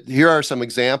you that here are some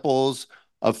examples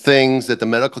of things that the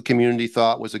medical community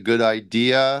thought was a good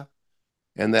idea,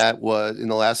 and that was in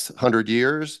the last 100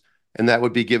 years, and that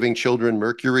would be giving children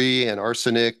mercury and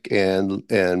arsenic and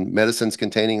medicines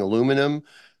containing aluminum.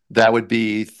 That would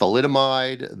be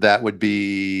thalidomide, that would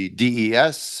be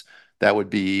DES, that would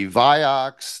be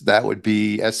Vioxx, that would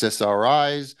be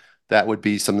SSRIs, that would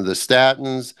be some of the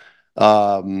statins.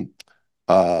 I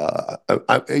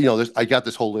got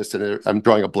this whole list and I'm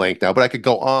drawing a blank now, but I could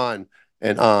go on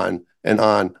and on and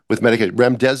on with medication.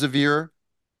 Remdesivir.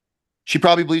 She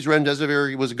probably believes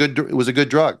remdesivir was a good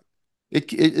drug.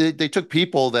 They took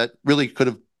people that really could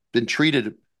have been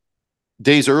treated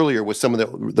days earlier with some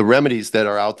of the remedies that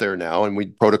are out there now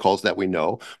and protocols that we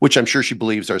know, which I'm sure she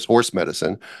believes are horse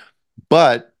medicine.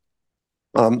 But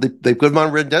they put them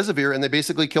on remdesivir and they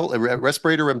basically killed a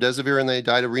respirator remdesivir and they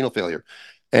died of renal failure.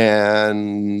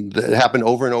 And it happened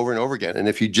over and over and over again. And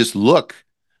if you just look,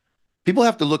 people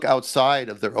have to look outside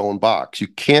of their own box. You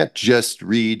can't just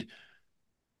read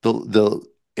the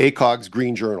ACOG's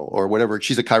Green Journal or whatever.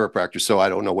 She's a chiropractor, so I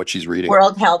don't know what she's reading.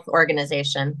 World Health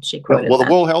Organization, she quoted. Well, the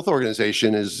World Health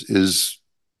Organization is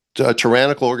a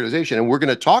tyrannical organization, and we're going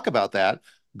to talk about that.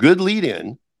 Good lead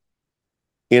in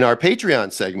our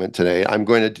Patreon segment today. I'm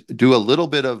going to do a little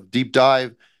bit of deep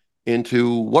dive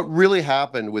into what really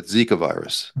happened with Zika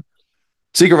virus.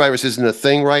 Zika virus isn't a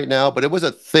thing right now, but it was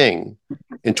a thing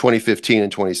in 2015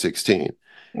 and 2016.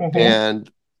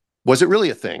 And was it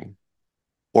really a thing?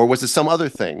 Or was it some other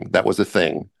thing that was a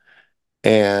thing?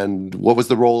 And what was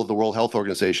the role of the World Health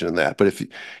Organization in that? But if,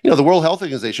 the World Health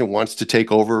Organization wants to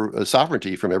take over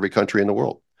sovereignty from every country in the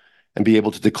world and be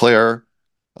able to declare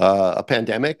a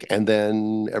pandemic, and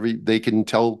then they can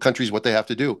tell countries what they have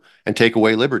to do and take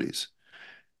away liberties.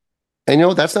 And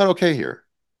that's not okay here.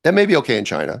 That may be okay in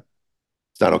China.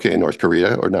 It's not okay in North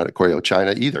Korea, or not Korea or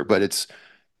China either, but it's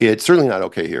certainly not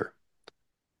okay here.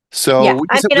 So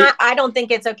yeah, I don't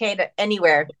think it's okay to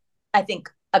anywhere. I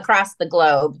think across the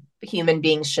globe, human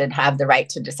beings should have the right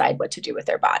to decide what to do with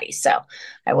their bodies. So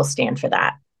I will stand for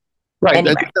that. Right.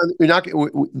 Anyway.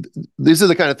 These are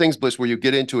the kind of things, Bliss, where you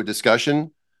get into a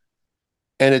discussion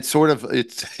and it's sort of,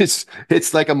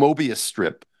 it's like a Mobius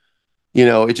strip.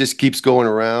 It just keeps going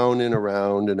around and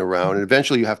around and around. And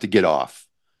eventually you have to get off.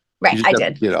 Right. I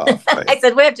did. Get off. Right? I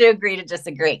said, we have to agree to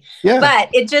disagree. Yeah.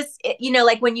 But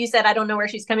like when you said, I don't know where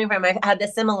she's coming from, I had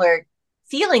this similar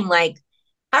feeling like,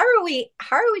 how are we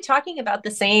talking about the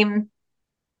same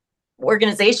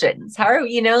organizations? How are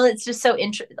we, it's just so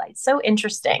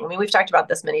interesting. I mean, we've talked about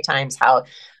this many times, how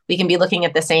we can be looking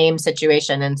at the same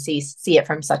situation and see it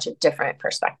from such a different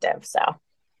perspective. So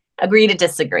agree to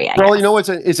disagree. I guess.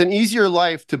 It's an easier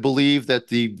life to believe that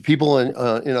the people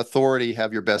in authority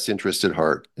have your best interest at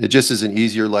heart. It just is an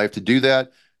easier life to do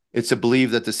that. It's to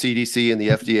believe that the CDC and the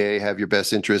FDA have your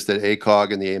best interest, that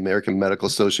ACOG and the American Medical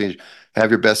Association have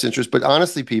your best interest. But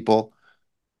honestly, people,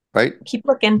 right? Keep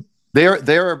looking. They're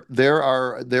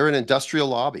an industrial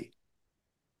lobby.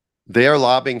 They are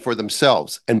lobbying for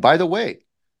themselves. And by the way,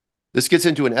 this gets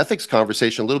into an ethics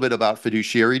conversation a little bit about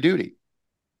fiduciary duty.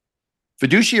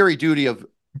 Fiduciary duty of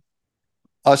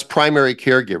us primary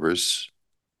caregivers.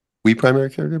 We primary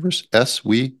caregivers? Us,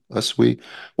 we.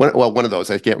 One of those.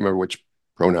 I can't remember which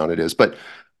pronoun it is, but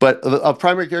of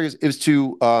primary caregivers is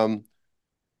to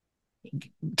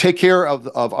take care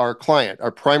of our client.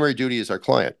 Our primary duty is our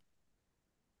client.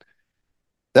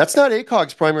 That's not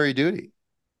ACOG's primary duty.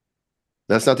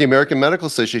 That's not the American Medical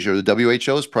Association or the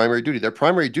WHO's primary duty. Their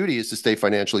primary duty is to stay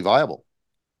financially viable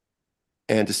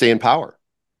and to stay in power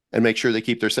and make sure they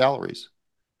keep their salaries,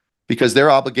 because their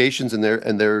obligations and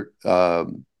their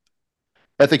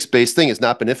ethics-based thing is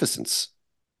not beneficence.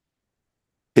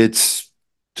 It's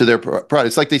to their pride.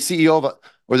 It's like the CEO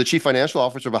or the chief financial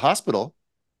officer of a hospital.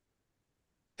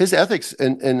 His ethics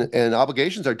and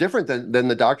obligations are different than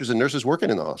the doctors and nurses working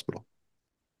in the hospital.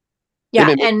 Yeah,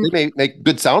 they may make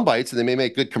good sound bites, and they may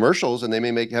make good commercials, and they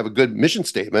may have a good mission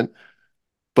statement,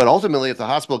 but ultimately, if the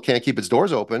hospital can't keep its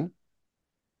doors open,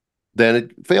 then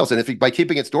it fails. And by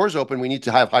keeping its doors open, we need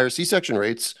to have higher C-section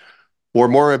rates, or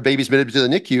more babies admitted to the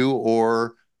NICU,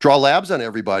 or draw labs on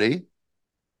everybody,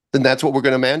 then that's what we're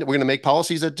going to mandate. We're going to make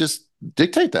policies that just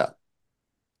dictate that.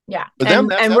 Yeah, for them,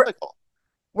 that's ethical.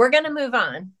 We're going to move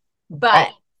on, but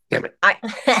damn it.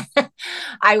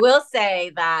 I will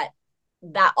say that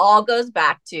all goes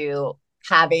back to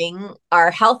having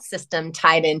our health system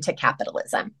tied into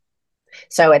capitalism.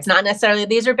 So it's not necessarily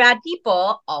these are bad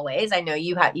people always. I know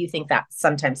you think that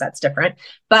sometimes that's different,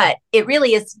 but it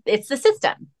really is. It's the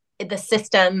system. The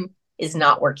system is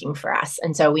not working for us,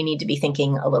 and so we need to be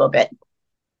thinking a little bit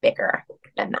bigger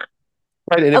than that.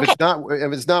 Right, and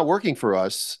if it's not working for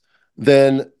us,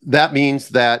 then that means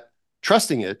that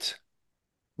trusting it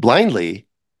blindly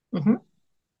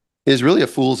is really a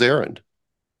fool's errand.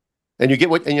 And you get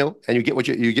what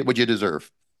you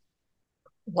deserve.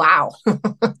 Wow.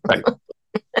 Right.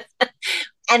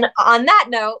 And on that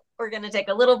note, we're going to take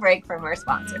a little break from our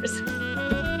sponsors.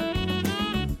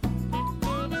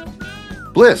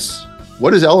 Bliss,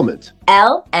 what is Element?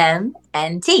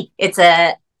 LMNT. It's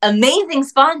a amazing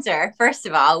sponsor. First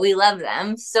of all, we love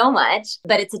them so much,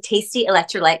 but it's a tasty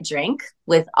electrolyte drink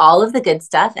with all of the good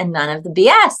stuff and none of the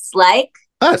BS, like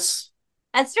us.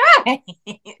 That's right.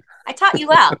 I taught you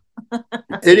well.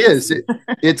 It is.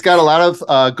 It's got a lot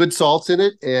of good salts in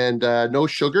it and no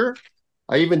sugar.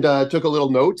 I even took a little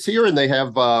notes here, and they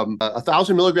have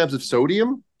 1,000 milligrams of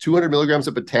sodium, 200 milligrams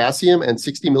of potassium, and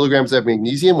 60 milligrams of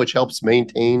magnesium, which helps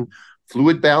maintain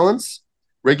fluid balance,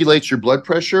 regulates your blood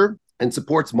pressure, and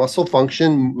supports muscle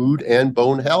function, mood, and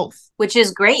bone health. Which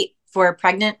is great for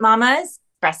pregnant mamas,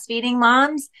 breastfeeding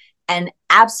moms, and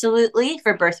absolutely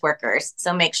for birth workers.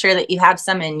 So make sure that you have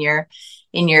some in your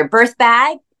birth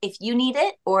bag if you need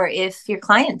it, or if your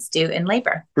clients do in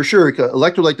labor. For sure.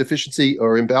 Electrolyte deficiency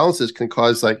or imbalances can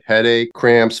cause like headache,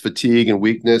 cramps, fatigue, and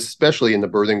weakness, especially in the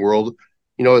birthing world.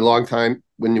 A long time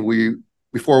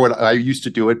before when I used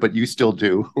to do it, but you still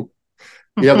do.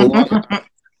 You have a lot of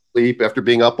sleep after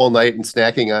being up all night and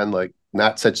snacking on like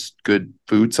not such good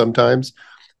food sometimes.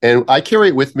 And I carry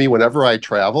it with me whenever I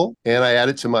travel, and I add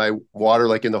it to my water,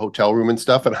 like in the hotel room and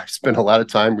stuff. And I've spent a lot of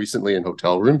time recently in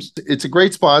hotel rooms. It's a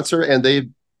great sponsor, and they've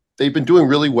been doing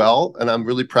really well, and I'm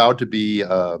really proud to be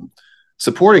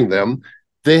supporting them.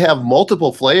 They have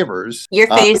multiple flavors. Your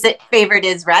favorite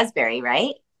is raspberry,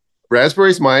 right?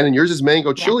 Raspberry's mine, and yours is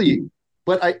mango chili.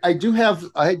 But I do have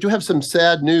some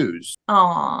sad news.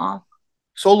 Aw.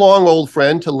 So long, old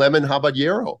friend, to lemon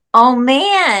habanero. Oh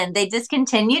man, they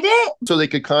discontinued it? So they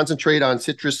could concentrate on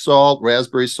citrus salt,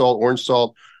 raspberry salt, orange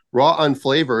salt, raw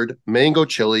unflavored, mango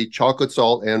chili, chocolate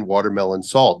salt, and watermelon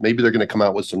salt. Maybe they're going to come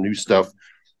out with some new stuff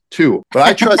too. But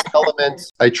I trust Element.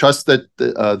 I trust that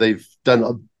they've done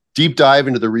a deep dive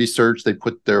into the research. They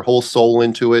put their whole soul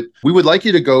into it. We would like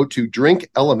you to go to Drink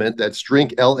Element, that's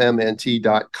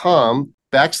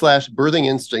drinklmnt.com/birthing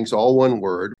instincts, all one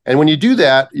word. And when you do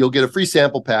that, you'll get a free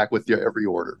sample pack with your every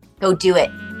order. Go do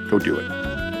it. Go do it.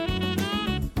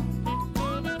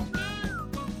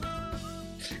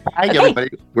 Hi, everybody.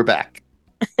 We're back.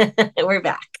 We're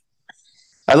back.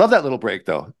 I love that little break,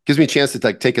 though. Gives me a chance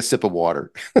to take a sip of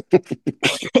water.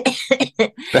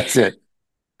 That's it.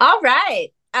 All right.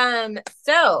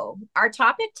 So our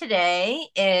topic today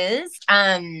is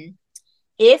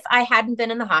if I hadn't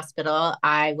been in the hospital,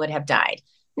 I would have died.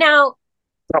 Now,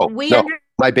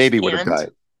 my baby would have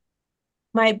died.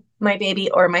 My baby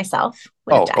or myself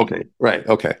would have died. Okay. Right.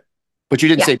 Okay. But you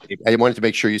didn't say baby. I wanted to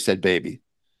make sure you said baby.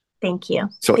 Thank you.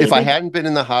 So baby. If I hadn't been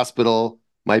in the hospital,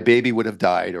 my baby would have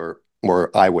died or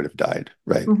I would have died.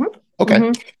 Right. Mm-hmm. Okay.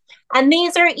 Mm-hmm. And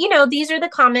these are the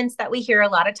comments that we hear a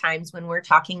lot of times when we're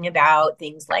talking about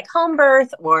things like home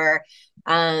birth or,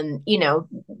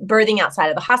 birthing outside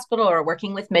of the hospital or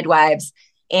working with midwives.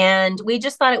 And we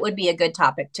just thought it would be a good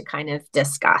topic to kind of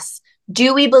discuss.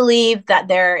 Do we believe that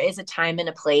there is a time and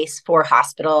a place for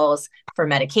hospitals, for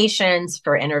medications,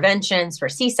 for interventions, for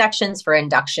C-sections, for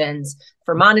inductions,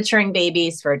 for monitoring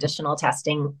babies, for additional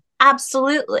testing?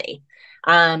 Absolutely.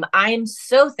 I'm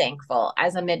so thankful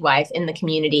as a midwife in the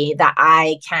community that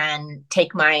I can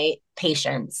take my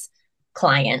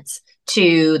clients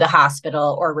to the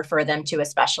hospital or refer them to a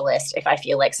specialist if I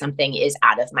feel like something is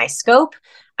out of my scope.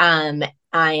 I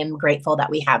am grateful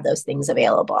that we have those things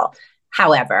available.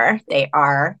 However, they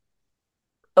are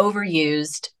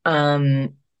overused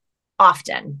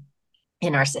often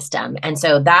in our system. And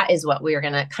so that is what we're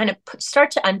going to kind of start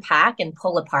to unpack and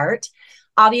pull apart.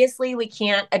 Obviously, we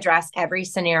can't address every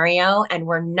scenario, and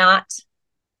we're not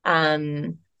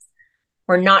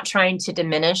trying to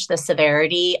diminish the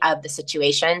severity of the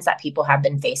situations that people have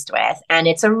been faced with. And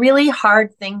it's a really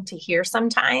hard thing to hear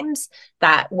sometimes,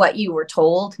 that what you were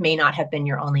told may not have been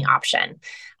your only option.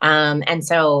 And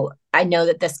so I know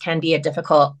that this can be a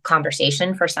difficult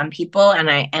conversation for some people,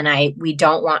 and we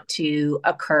don't want to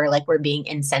occur like we're being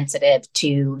insensitive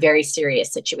to very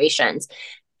serious situations.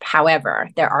 However,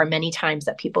 there are many times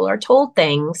that people are told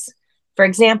things. For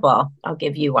example, I'll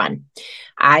give you one.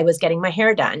 I was getting my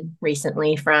hair done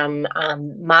recently from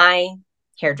my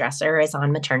hairdresser is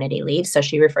on maternity leave. So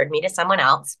she referred me to someone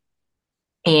else.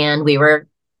 And we were,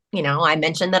 I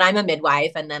mentioned that I'm a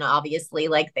midwife. And then obviously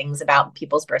like things about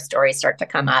people's birth stories start to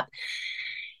come up.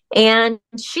 And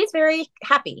she's very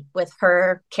happy with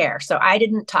her care. So I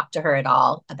didn't talk to her at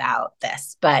all about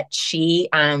this, but she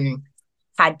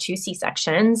had 2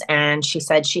 C-sections, and she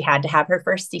said she had to have her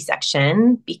first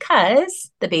C-section because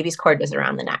the baby's cord was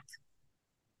around the neck.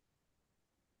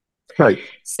 Right.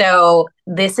 So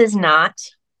this is not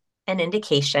an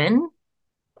indication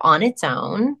on its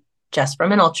own, just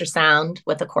from an ultrasound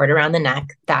with a cord around the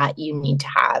neck, that you need to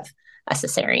have a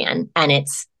cesarean, and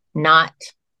it's not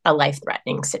a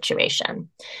life-threatening situation.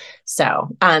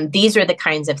 So these are the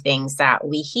kinds of things that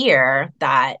we hear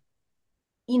that,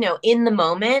 in the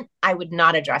moment, I would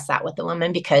not address that with the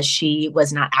woman because she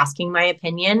was not asking my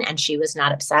opinion and she was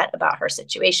not upset about her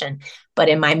situation. But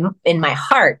in my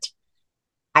heart,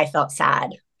 I felt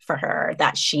sad for her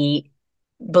that she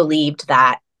believed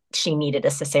that she needed a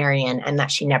cesarean and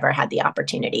that she never had the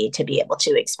opportunity to be able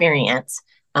to experience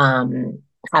having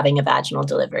a vaginal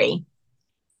delivery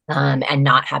and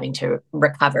not having to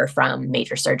recover from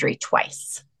major surgery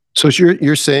twice. So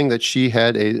you're saying that she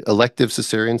had a elective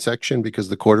cesarean section because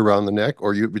the cord around the neck,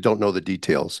 or you don't know the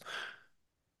details?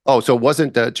 Oh, so it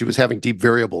wasn't that she was having deep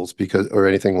variables or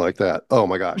anything like that. Oh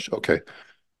my gosh. Okay.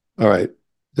 All right.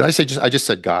 Did I say I just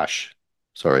said gosh?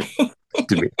 Sorry.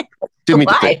 Didn't mean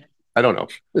to think. I don't know.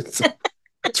 It's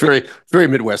very, very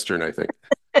Midwestern, I think.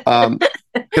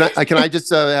 Can I just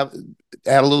add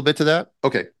a little bit to that?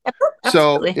 Okay.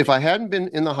 Absolutely. So if I hadn't been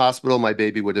in the hospital, my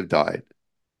baby would have died.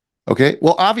 Okay.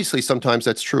 Well, obviously, sometimes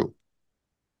that's true.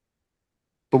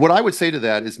 But what I would say to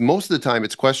that is most of the time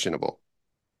it's questionable.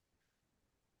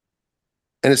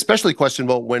 and especially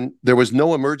questionable when there was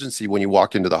no emergency when you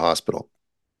walked into the hospital.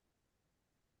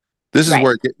 This is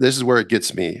Right. this is where it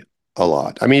gets me a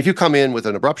lot. I mean, if you come in with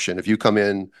an abruption, if you come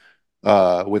in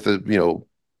with a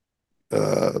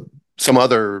some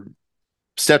other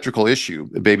obstetrical issue,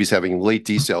 the baby's having late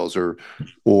decels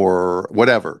or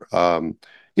whatever.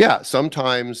 Yeah,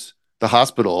 sometimes the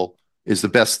hospital is the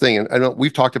best thing. And I know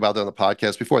we've talked about that on the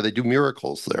podcast before. They do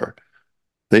miracles there.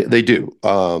 They do.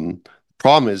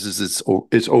 Problem is it's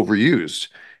overused.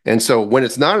 And so when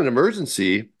it's not an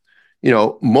emergency,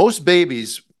 most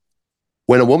babies,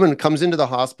 when a woman comes into the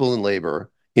hospital in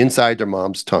labor inside their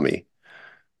mom's tummy,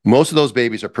 most of those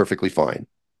babies are perfectly fine.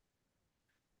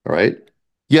 All right.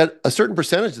 Yet a certain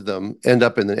percentage of them end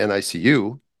up in the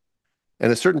NICU,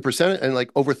 and a certain percentage, and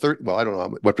like over 30, well, I don't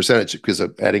know what percentage because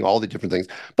of adding all the different things,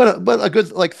 but a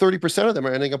good like 30% of them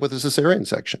are ending up with a cesarean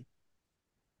section.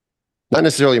 Not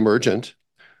necessarily emergent,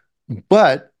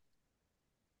 but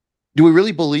do we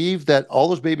really believe that all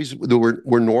those babies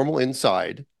were normal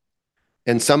inside,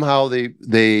 and somehow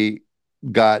they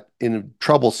got in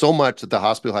trouble so much that the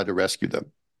hospital had to rescue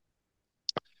them?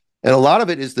 And a lot of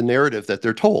it is the narrative that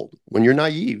they're told. When you're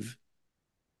naive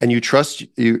and you trust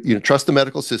the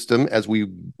medical system, as we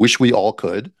wish we all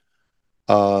could,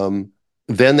 then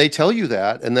they tell you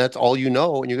that, and that's all you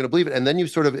know, and you're going to believe it. And then you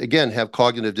sort of, again, have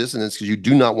cognitive dissonance because you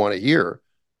do not want to hear.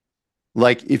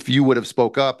 Like if you would have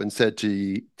spoke up and said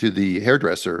to the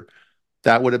hairdresser,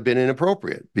 that would have been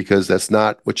inappropriate because that's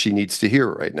not what she needs to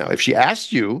hear right now. If she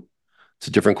asked you, it's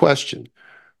a different question,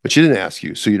 but she didn't ask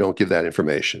you, so you don't give that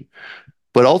information.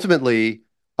 But ultimately,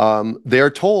 they're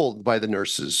told by the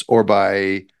nurses or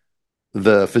by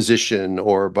the physician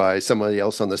or by somebody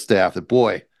else on the staff that,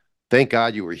 boy, thank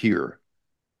God you were here,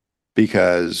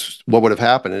 because what would have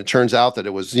happened? And it turns out that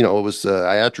it was a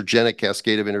iatrogenic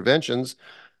cascade of interventions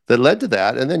that led to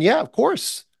that. And then, yeah, of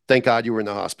course, thank God you were in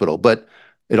the hospital. But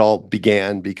it all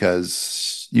began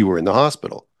because you were in the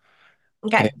hospital.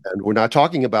 Okay. And we're not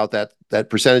talking about that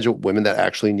percentage of women that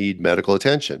actually need medical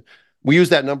attention. We use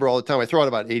that number all the time. I throw out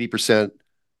about 80%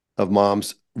 of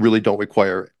moms really don't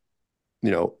require,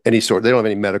 any sort. They don't have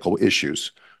any medical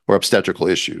issues or obstetrical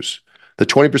issues. The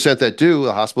 20% that do,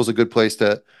 the hospital's a good place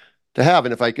to have.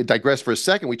 And if I could digress for a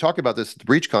second, we talked about this at the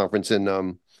Breach Conference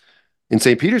in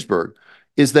St. Petersburg,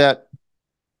 is that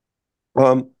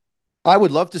I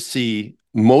would love to see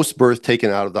most births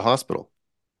taken out of the hospital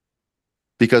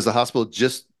because the hospital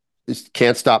just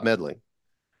can't stop meddling.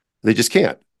 They just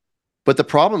can't. But the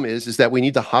problem is that we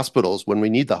need the hospitals when we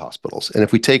need the hospitals. And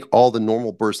if we take all the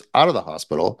normal births out of the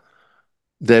hospital,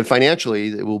 then financially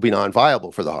it will be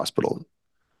non-viable for the hospital.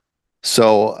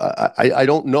 So I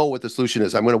don't know what the solution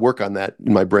is. I'm going to work on that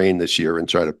in my brain this year and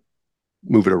try to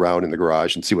move it around in the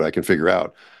garage and see what I can figure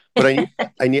out. But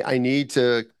I need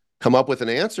to come up with an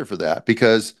answer for that,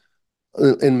 because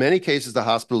in many cases the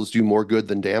hospitals do more good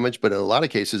than damage, but in a lot of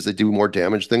cases they do more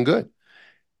damage than good.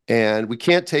 And we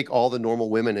can't take all the normal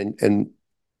women and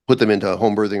put them into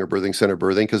home birthing or birthing center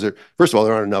birthing, because first of all,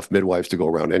 there aren't enough midwives to go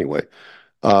around anyway.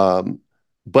 But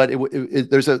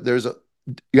there's a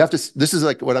you have to. This is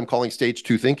like what I'm calling stage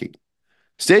 2 thinking.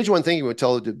 Stage 1 thinking would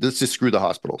tell you, let's just screw the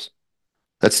hospitals.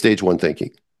 That's stage 1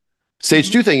 thinking.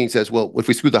 Stage 2 thinking says, well, if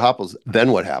we screw the hospitals,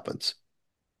 then what happens?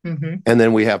 Mm-hmm. And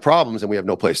then we have problems and we have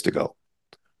no place to go,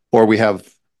 or we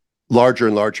have larger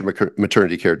and larger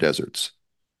maternity care deserts.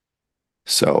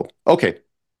 So, okay.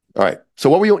 All right. So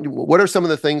what are some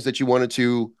of the things that you wanted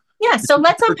to? Yeah. So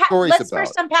let's unpack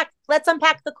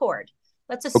the cord.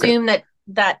 Let's assume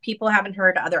that people haven't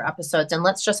heard other episodes, and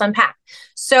let's just unpack.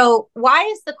 So why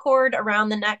is the cord around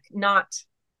the neck not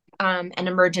an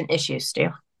emergent issue, Stu?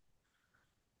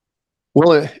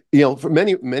 Well, for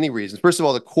many, many reasons. First of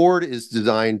all, the cord is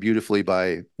designed beautifully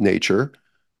by nature.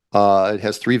 It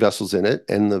has 3 vessels in it,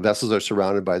 and the vessels are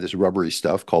surrounded by this rubbery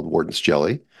stuff called Wharton's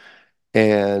jelly.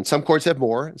 And some cords have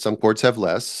more, some cords have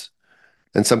less,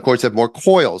 and some cords have more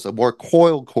coils. A more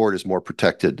coiled cord is more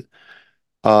protected.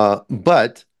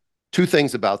 But 2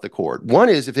 things about the cord. One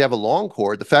is, if you have a long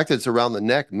cord, the fact that it's around the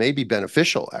neck may be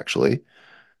beneficial, actually,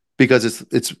 because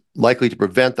it's likely to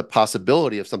prevent the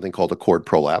possibility of something called a cord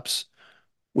prolapse,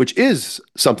 which is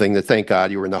something that, thank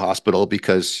God, you were in the hospital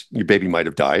because your baby might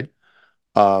have died.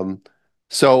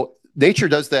 So nature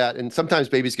does that, and sometimes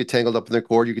babies get tangled up in their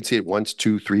cord. You can see it 1,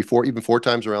 2, 3, 4, even 4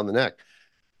 times around the neck.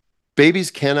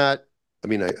 Babies cannot,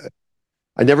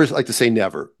 I never like to say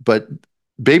never, but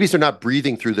babies are not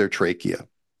breathing through their trachea.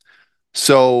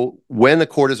 So when the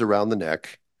cord is around the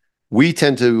neck, we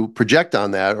tend to project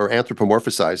on that or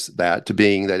anthropomorphize that to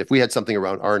being that if we had something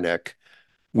around our neck,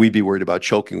 we'd be worried about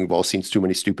choking. We've all seen too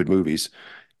many stupid movies,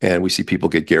 and we see people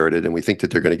get garroted and we think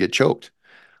that they're going to get choked.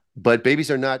 but babies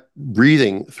are not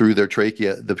breathing through their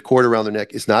trachea. The cord around their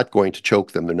neck is not going to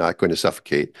choke them. They're not going to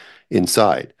suffocate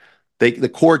inside. The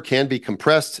cord can be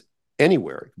compressed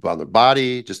anywhere on the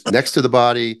body, just next to the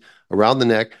body, around the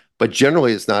neck, but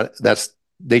generally it's not. That's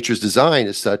nature's design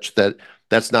is such that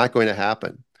that's not going to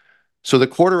happen. So the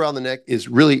cord around the neck is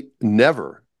really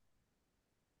never,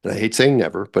 and I hate saying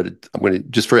never, but I'm going to,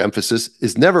 just for emphasis,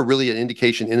 is never really an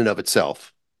indication in and of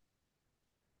itself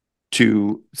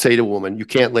to say to a woman, you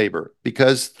can't labor,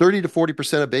 because 30 to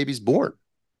 40% of babies born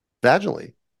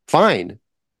vaginally, fine,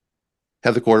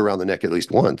 have the cord around the neck at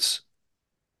least once.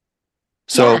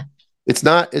 So it's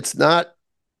not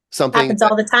something happens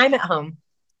all the time at home.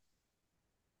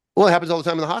 Well, it happens all the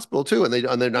time in the hospital too, and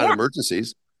they're not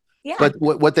emergencies. Yeah.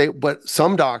 But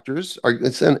some doctors are,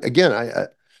 and again,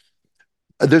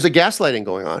 there's a gaslighting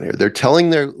going on here. They're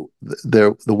telling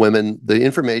the women the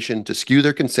information to skew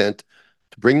their consent,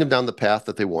 to bring them down the path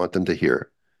that they want them to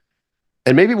hear.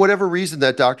 And maybe whatever reason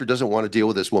that doctor doesn't want to deal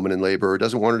with this woman in labor or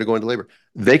doesn't want her to go into labor,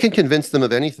 they can convince them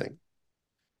of anything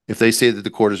if they say that the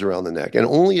cord is around the neck. And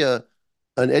only an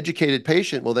educated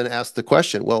patient will then ask the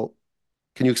question, well,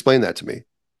 can you explain that to me?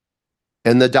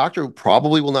 And the doctor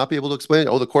probably will not be able to explain it.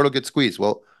 Oh, the cord will get squeezed.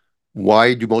 Well,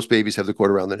 why do most babies have the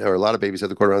cord around the neck, or a lot of babies have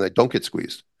the cord around the neck, don't get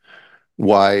squeezed?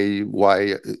 Why,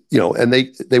 and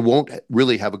they won't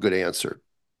really have a good answer.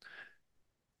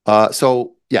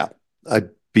 So yeah, I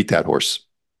beat that horse.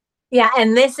 Yeah,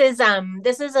 and this is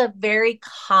a very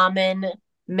common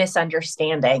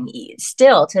misunderstanding.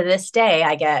 Still to this day,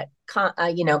 I get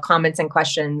comments and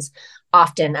questions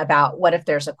often about what if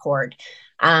there's a cord.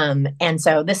 And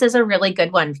so this is a really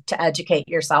good one to educate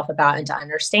yourself about and to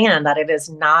understand that it is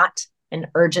not an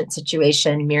urgent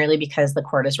situation merely because the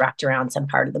cord is wrapped around some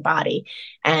part of the body.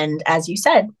 And as you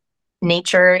said,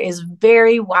 nature is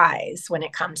very wise when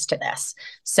it comes to this.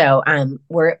 So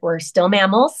we're still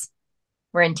mammals.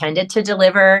 We're intended to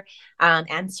deliver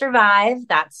and survive.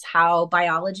 That's how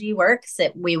biology works.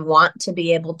 We want to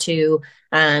be able to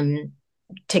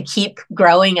keep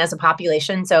growing as a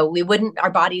population. So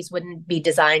our bodies wouldn't be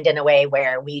designed in a way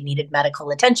where we needed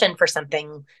medical attention for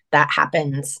something that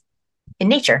happens in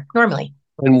nature normally.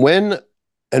 And when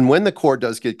the cord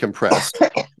does get compressed,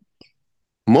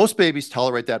 most babies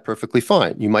tolerate that perfectly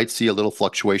fine. You might see a little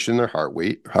fluctuation in their heart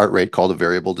rate called a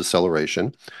variable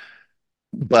deceleration.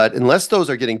 But unless those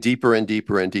are getting deeper and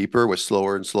deeper and deeper with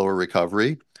slower and slower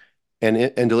recovery,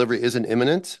 and delivery isn't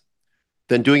imminent,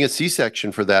 then doing a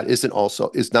C-section for that is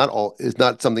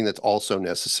not something that's also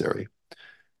necessary.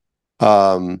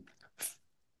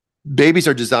 Babies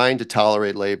are designed to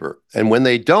tolerate labor, and when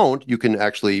they don't, you can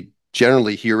actually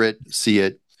generally hear it, see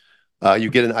it. You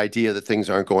get an idea that things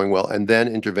aren't going well, and then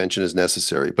intervention is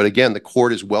necessary. But again, the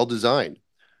cord is well designed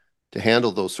to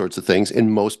handle those sorts of things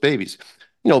in most babies.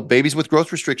 Babies with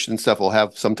growth restriction and stuff will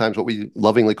have sometimes what we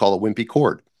lovingly call a wimpy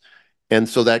cord. And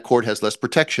so that cord has less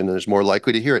protection and is more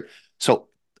likely to hear it. So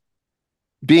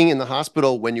being in the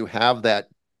hospital when you have that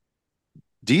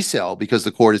decel because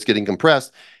the cord is getting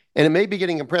compressed, and it may be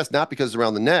getting compressed not because it's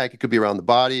around the neck, it could be around the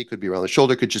body, it could be around the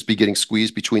shoulder, it could just be getting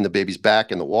squeezed between the baby's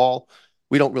back and the wall.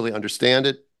 We don't really understand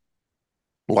it,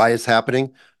 why it's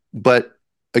happening. But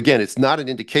again, it's not an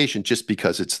indication just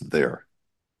because it's there.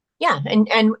 Yeah.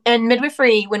 And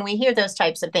midwifery, when we hear those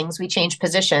types of things, we change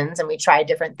positions and we try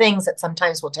different things that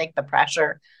sometimes will take the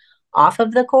pressure off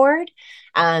of the cord.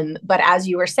 But as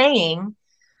you were saying,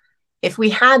 if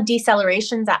we have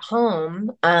decelerations at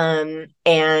home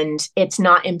and it's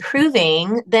not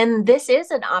improving, then this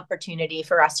is an opportunity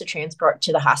for us to transport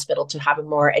to the hospital to have a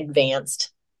more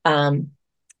advanced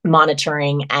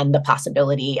monitoring and the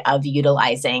possibility of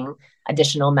utilizing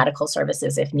additional medical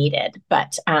services if needed.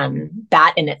 But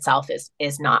that in itself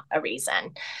is not a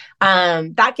reason.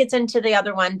 That gets into the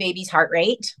other one, baby's heart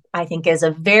rate, I think is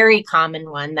a very common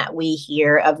one that we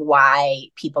hear of why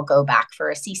people go back for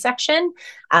a C-section.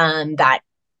 That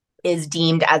is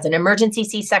deemed as an emergency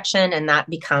C-section, and that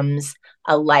becomes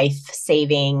a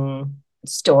life-saving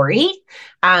story.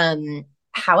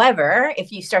 However,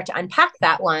 if you start to unpack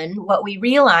that one, what we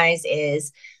realize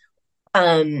is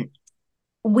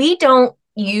we don't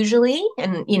usually,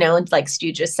 and like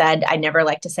Stu just said, I never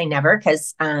like to say never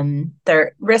because there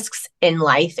are risks in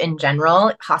life in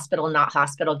general, hospital, not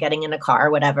hospital, getting in a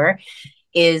car, whatever,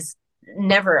 is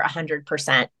never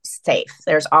 100% safe.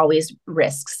 There's always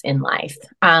risks in life.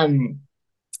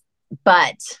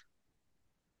 But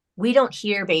we don't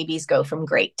hear babies go from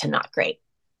great to not great.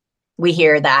 We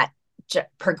hear that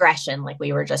progression like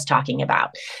we were just talking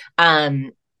about.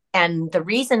 And the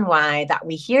reason why that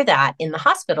we hear that in the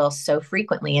hospital so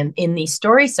frequently and in these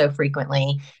stories so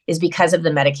frequently is because of the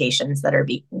medications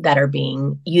that are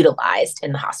being utilized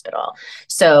in the hospital.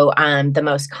 So the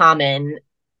most common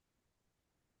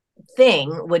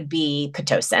thing would be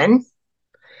Pitocin,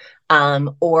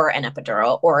 or an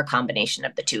epidural, or a combination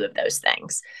of the two of those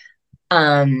things.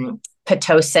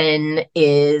 Pitocin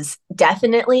is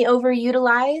definitely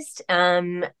overutilized.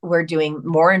 We're doing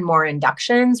more and more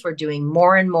inductions. We're doing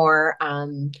more and more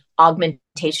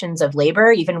augmentations of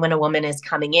labor, even when a woman is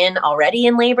coming in already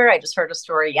in labor. I just heard a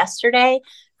story yesterday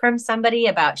from somebody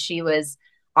about she was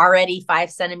already 5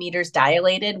 centimeters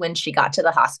dilated when she got to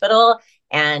the hospital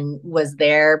and was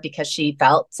there because she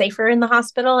felt safer in the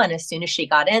hospital. And as soon as she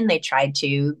got in, they tried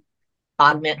to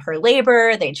augment her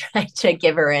labor. They tried to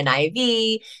give her an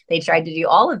IV. They tried to do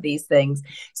all of these things.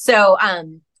 So,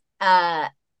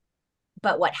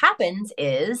 but what happens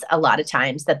is a lot of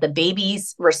times that the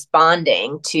baby's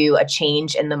responding to a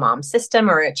change in the mom's system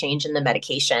or a change in the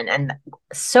medication. And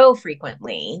so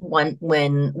frequently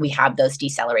when we have those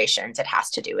decelerations, it has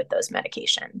to do with those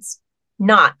medications,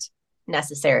 not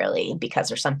necessarily because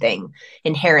there's something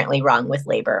inherently wrong with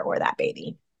labor or that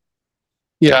baby.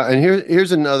 Yeah, and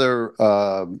here's another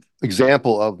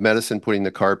example of medicine putting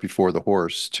the cart before the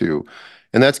horse too,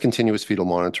 and that's continuous fetal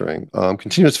monitoring.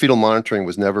 Continuous fetal monitoring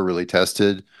was never really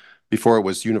tested before it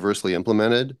was universally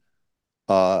implemented.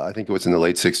 I think it was in the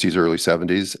late 60s, early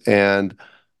 70s, and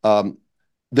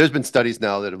there's been studies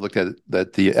now that have looked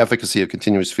at the efficacy of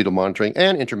continuous fetal monitoring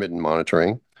and intermittent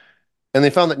monitoring, and they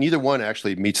found that neither one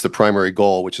actually meets the primary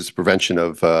goal, which is prevention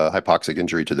of hypoxic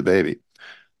injury to the baby.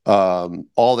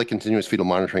 All the continuous fetal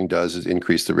monitoring does is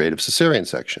increase the rate of cesarean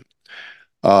section.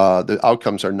 The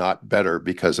outcomes are not better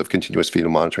because of continuous fetal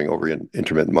monitoring over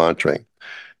intermittent monitoring.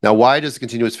 Now, why does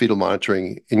continuous fetal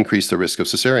monitoring increase the risk of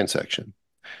cesarean section?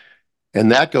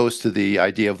 And that goes to the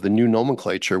idea of the new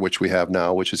nomenclature, which we have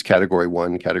now, which is category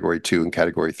 1, category 2, and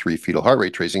category 3 fetal heart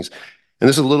rate tracings. And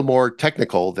this is a little more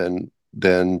technical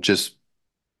than just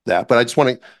that, but I just want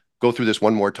to go through this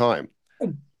one more time.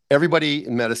 Everybody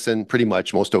in medicine, pretty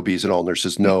much most OBs and all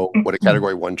nurses know what a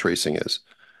category 1 tracing is.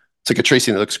 It's like a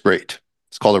tracing that looks great.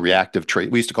 It's called a reactive trace.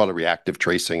 We used to call it reactive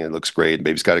tracing, and it looks great.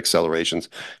 Baby's got accelerations,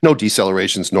 no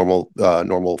decelerations,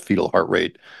 normal fetal heart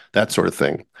rate, that sort of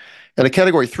thing. And a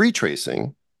category 3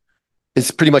 tracing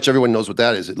is pretty much everyone knows what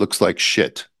that is. It looks like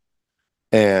shit.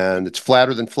 And it's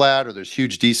flatter than flat, or there's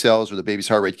huge decels, or the baby's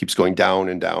heart rate keeps going down,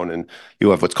 and you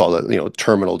have what's called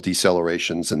terminal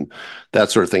decelerations and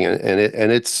that sort of thing, and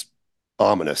it's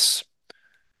ominous.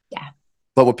 Yeah.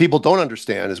 But what people don't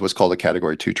understand is what's called a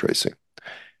category 2 tracing.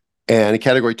 And a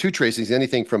category 2 tracing is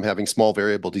anything from having small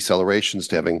variable decelerations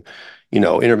to having,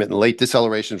 intermittent late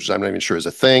decelerations, which I'm not even sure is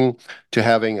a thing, to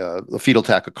having a fetal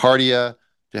tachycardia,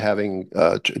 to having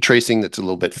tracing that's a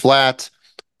little bit flat.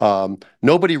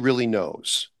 Nobody really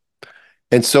knows.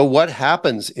 And so what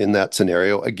happens in that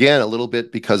scenario, again, a little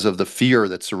bit because of the fear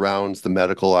that surrounds the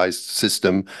medicalized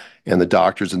system and the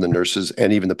doctors and the nurses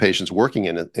and even the patients working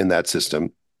in that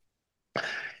system,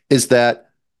 is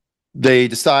that they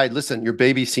decide, listen, your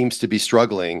baby seems to be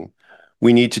struggling.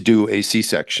 We need to do a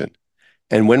C-section.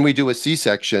 And when we do a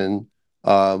C-section,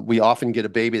 we often get a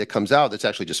baby that comes out that's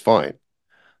actually just fine.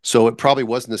 So it probably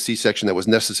wasn't a C-section that was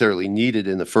necessarily needed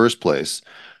in the first place.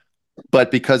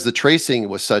 But because the tracing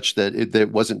was such that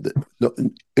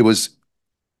it was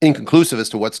inconclusive as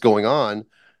to what's going on,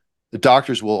 the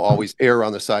doctors will always err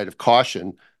on the side of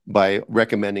caution by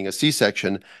recommending a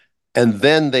C-section. And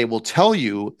then they will tell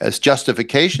you as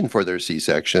justification for their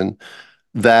C-section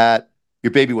that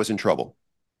your baby was in trouble.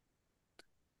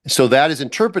 So that is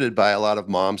interpreted by a lot of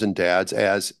moms and dads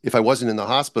as, if I wasn't in the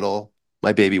hospital,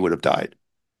 my baby would have died.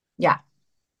 Yeah.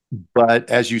 But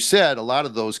as you said, a lot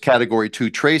of those category 2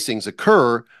 tracings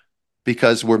occur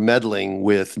because we're meddling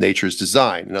with nature's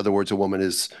design. In other words, a woman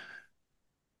is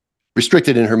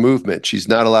restricted in her movement. She's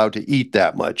not allowed to eat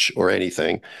that much or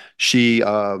anything. She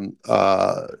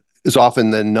is often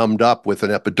then numbed up with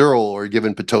an epidural or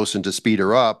given Pitocin to speed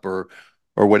her up or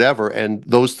whatever. And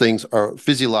those things are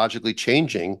physiologically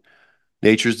changing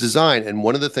nature's design. And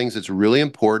one of the things that's really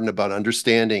important about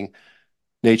understanding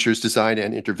nature's design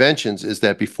and interventions is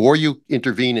that before you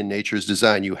intervene in nature's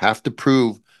design, you have to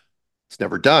prove, it's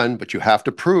never done, but you have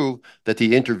to prove that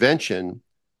the intervention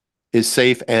is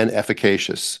safe and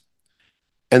efficacious.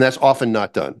 And that's often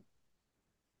not done.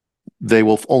 They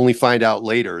will only find out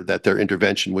later that their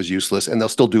intervention was useless, and they'll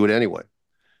still do it anyway.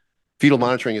 Fetal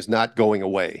monitoring is not going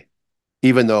away,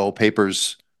 even though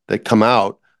papers that come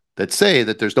out that say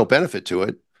that there's no benefit to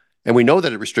it. And we know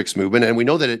that it restricts movement, and we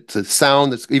know that it's a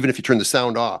sound that's, even if you turn the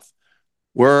sound off,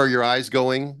 Where are your eyes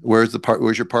going? Where's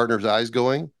your partner's eyes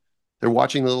going? They're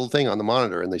watching the little thing on the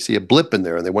monitor and they see a blip in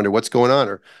there and they wonder what's going on.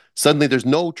 Or suddenly there's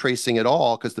no tracing at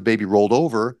all because the baby rolled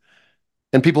over,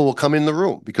 and people will come in the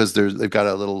room because they've got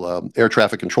a little air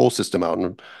traffic control system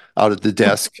out at the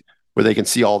desk where they can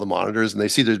see all the monitors, and they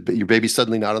see your baby's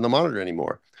suddenly not on the monitor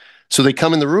anymore. So they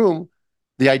come in the room,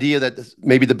 the idea that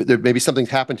maybe something's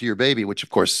happened to your baby, which of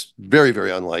course very,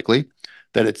 very unlikely,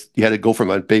 that you had to go from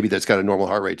a baby that's got a normal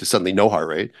heart rate to suddenly no heart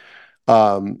rate.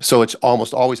 So it's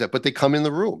almost always that, but they come in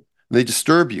the room and they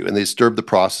disturb you and they disturb the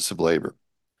process of labor.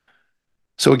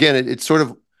 So again, it's sort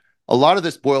of, a lot of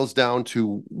this boils down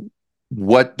to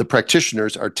what the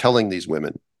practitioners are telling these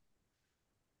women.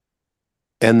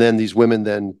 And then these women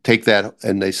then take that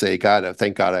and they say, God,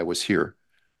 thank God I was here.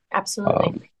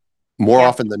 Absolutely. More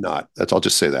often than not. I'll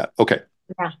just say that. Okay.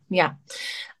 Yeah.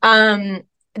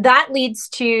 That leads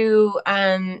to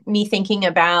me thinking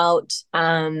about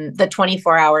the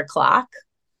 24-hour clock,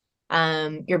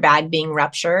 your bag being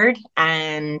ruptured.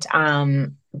 And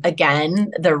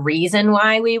again, the reason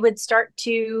why we would start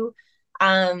to,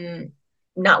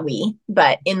 not we,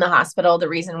 but in the hospital, the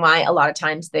reason why a lot of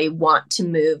times they want to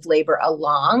move labor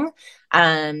along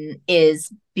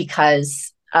is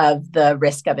because of the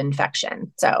risk of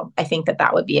infection. So I think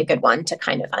that would be a good one to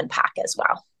kind of unpack as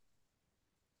well.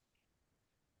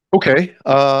 Okay.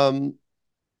 I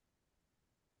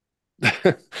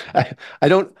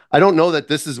don't know that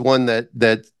this is one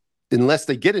that unless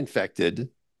they get infected,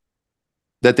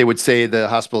 that they would say the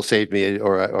hospital saved me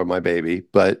or my baby,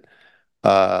 but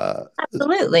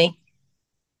absolutely.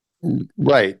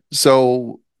 Right.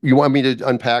 So you want me to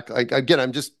unpack? Again,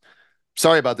 I'm just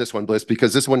sorry about this one, Bliss,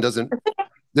 because this one doesn't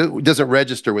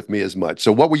register with me as much.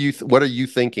 So what are you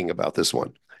thinking about this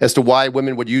one as to why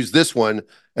women would use this one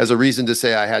as a reason to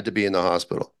say I had to be in the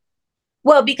hospital?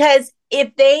 Well, because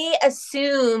if they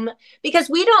assume, because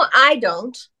I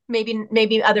don't,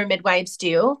 maybe other midwives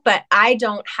do, but I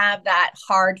don't have that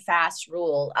hard, fast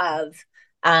rule of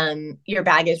your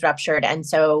bag is ruptured, and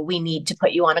so we need to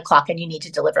put you on a clock and you need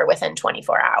to deliver within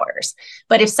 24 hours.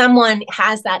 But if someone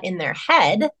has that in their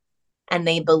head and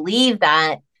they believe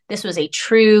that this was a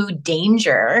true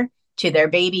danger to their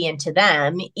baby and to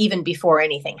them, even before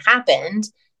anything happened,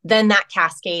 then that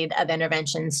cascade of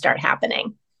interventions start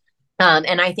happening.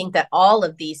 And I think that all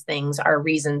of these things are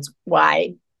reasons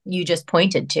why you just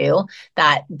pointed to,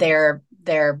 that they're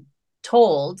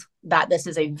told that this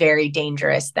is a very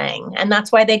dangerous thing. And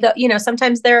that's why they go,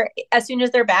 sometimes as soon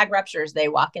as their bag ruptures, they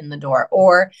walk in the door,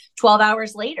 or 12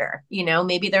 hours later,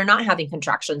 maybe they're not having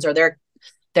contractions, or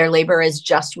their labor is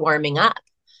just warming up.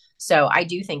 So I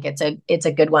do think it's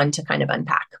a good one to kind of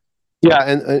unpack. Yeah.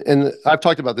 And I've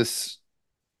talked about this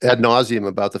ad nauseum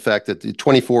about the fact that the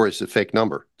 24 is a fake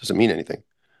number. Doesn't mean anything.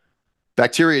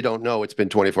 Bacteria don't know it's been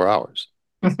 24 hours.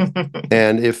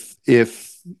 And if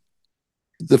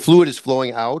the fluid is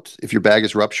flowing out, if your bag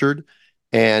is ruptured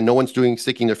and no one's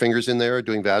sticking their fingers in there or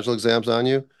doing vaginal exams on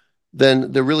you,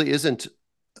 then there really isn't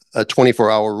a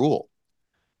 24-hour rule.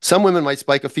 Some women might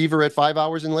spike a fever at 5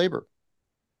 hours in labor.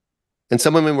 And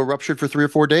some women were ruptured for 3 or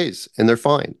 4 days and they're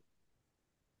fine.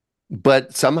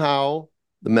 But somehow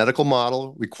the medical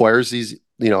model requires these,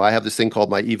 I have this thing called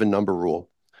my even number rule.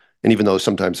 And even though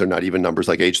sometimes they're not even numbers,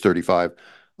 like age 35,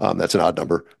 that's an odd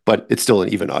number, but it's still an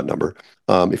even odd number,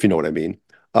 if you know what I mean.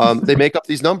 They make up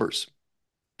these numbers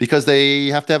because they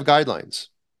have to have guidelines.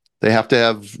 They have to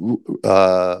have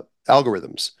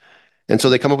algorithms. And so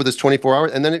they come up with this 24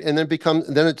 hours, and then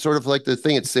it's sort of like the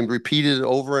thing, it's repeated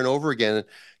over and over again,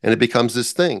 and it becomes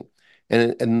this thing.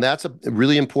 And that's a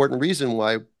really important reason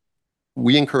why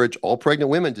we encourage all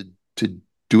pregnant women to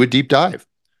do a deep dive.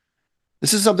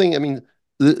 This is something, I mean,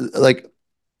 like,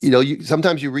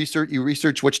 sometimes you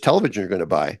research which television you're going to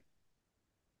buy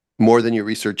more than you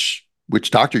research which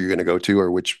doctor you're going to go to,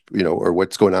 or or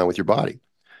what's going on with your body.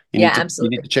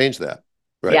 Absolutely. You need to change that.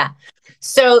 Right. Yeah.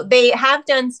 So they have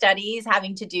done studies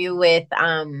having to do with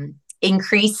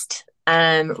increased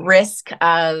risk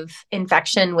of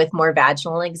infection with more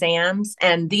vaginal exams.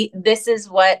 And this is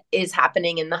what is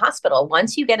happening in the hospital.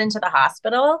 Once you get into the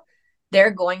hospital, they're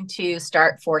going to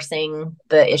start forcing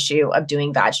the issue of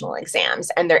doing vaginal exams.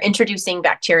 And they're introducing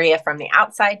bacteria from the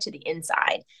outside to the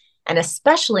inside. And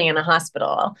especially in a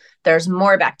hospital, there's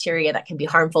more bacteria that can be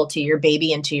harmful to your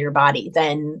baby and to your body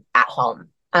than at home.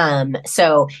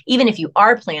 So even if you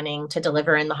are planning to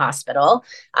deliver in the hospital,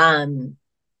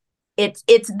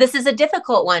 this is a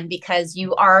difficult one because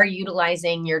you are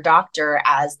utilizing your doctor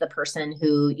as the person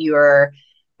who you're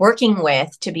working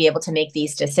with to be able to make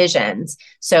these decisions.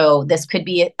 So this could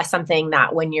be something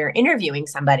that when you're interviewing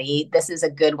somebody, this is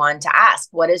a good one to ask.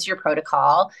 What is your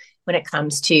protocol? when it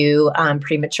comes to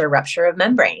premature rupture of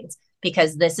membranes,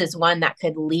 because this is one that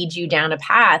could lead you down a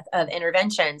path of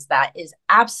interventions that is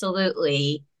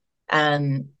absolutely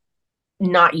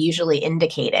not usually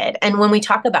indicated. And when we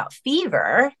talk about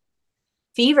fever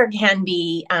can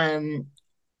be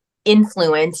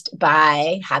influenced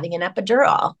by having an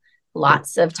epidural.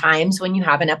 Lots of times when you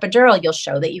have an epidural, you'll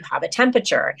show that you have a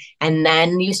temperature. And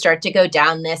then you start to go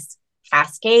down this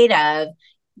cascade of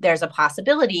there's a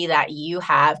possibility that you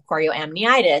have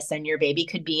chorioamnionitis and your baby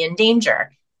could be in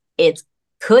danger. It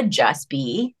could just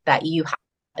be that you have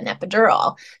an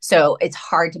epidural. So it's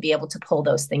hard to be able to pull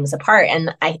those things apart.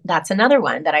 And that's another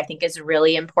one that I think is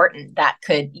really important that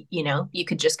could, you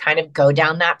could just kind of go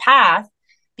down that path,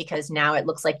 because now it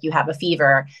looks like you have a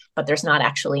fever, but there's not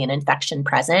actually an infection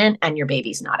present and your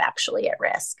baby's not actually at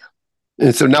risk.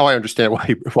 And so now I understand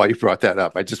why you brought that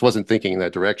up. I just wasn't thinking in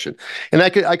that direction. And I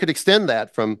could extend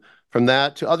that from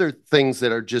that to other things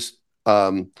that are just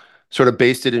sort of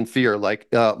based in fear, like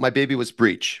my baby was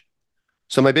breech.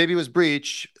 So my baby was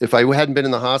breech. If I hadn't been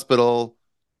in the hospital,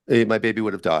 my baby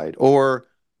would have died. Or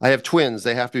I have twins.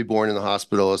 They have to be born in the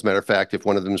hospital. As a matter of fact, if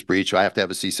one of them is breech, I have to have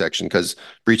a C-section because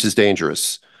breech is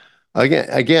dangerous.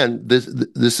 Again,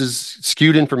 this is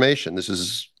skewed information. This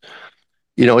is,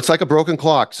 it's like a broken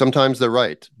clock. Sometimes they're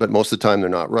right, but most of the time they're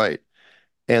not right.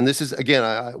 And this is,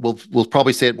 again, we'll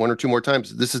probably say it one or two more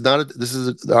times. This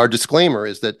is our disclaimer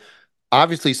is that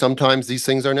obviously sometimes these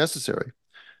things are necessary,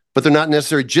 but they're not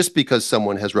necessary just because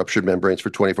someone has ruptured membranes for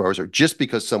 24 hours, or just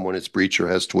because someone is breech or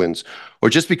has twins, or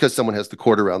just because someone has the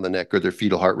cord around the neck, or their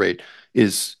fetal heart rate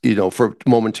is, for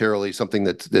momentarily something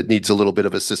that needs a little bit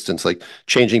of assistance, like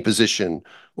changing position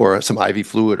or some IV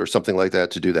fluid or something like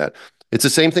that to do that. It's the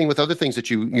same thing with other things that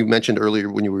you mentioned earlier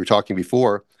when you were talking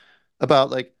before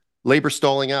about like labor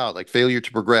stalling out, like failure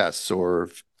to progress, or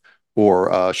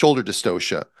shoulder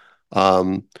dystocia.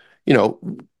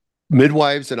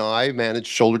 Midwives and I manage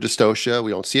shoulder dystocia.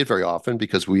 We don't see it very often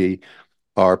because we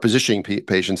are positioning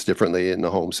patients differently in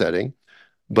the home setting,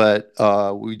 but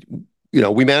we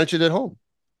manage it at home,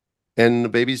 and the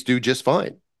babies do just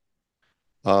fine.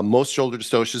 Most shoulder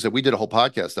dystocias, that we did a whole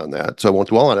podcast on that, so I won't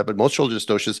dwell on it, but most shoulder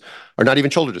dystocias are not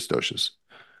even shoulder dystocias,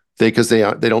 because they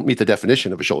don't meet the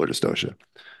definition of a shoulder dystocia.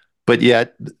 But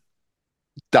yet,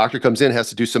 doctor comes in, has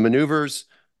to do some maneuvers.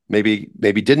 Maybe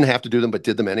didn't have to do them, but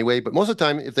did them anyway. But most of the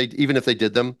time, even if they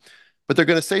did them, but they're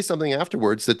going to say something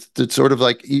afterwards that's sort of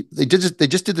like they just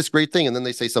did this great thing, and then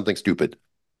they say something stupid,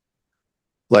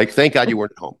 like "Thank God you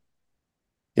weren't at home,"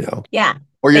 Yeah.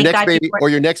 Or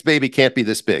your next baby can't be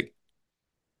this big.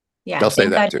 Yeah, they'll say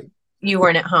that too. You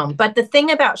weren't at home. But the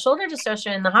thing about shoulder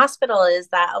dystocia in the hospital is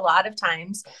that a lot of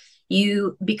times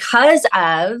because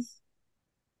of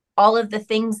all of the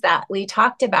things that we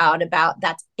talked about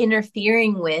that's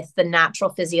interfering with the natural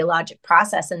physiologic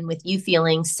process, and with you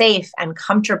feeling safe and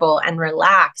comfortable and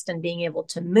relaxed and being able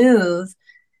to move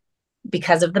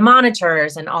because of the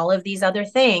monitors and all of these other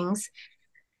things,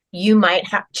 you might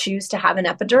choose to have an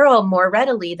epidural more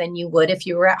readily than you would if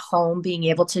you were at home, being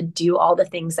able to do all the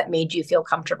things that made you feel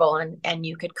comfortable and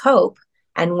you could cope.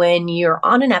 And when you're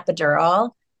on an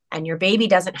epidural and your baby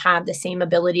doesn't have the same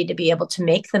ability to be able to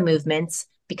make the movements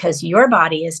because your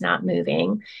body is not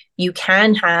moving, you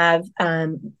can have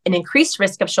an increased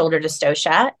risk of shoulder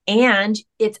dystocia, and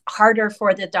it's harder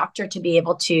for the doctor to be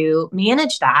able to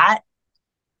manage that.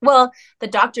 Well, the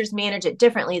doctors manage it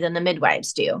differently than the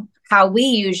midwives do. How we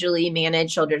usually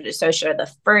manage shoulder dystocia,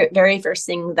 the very first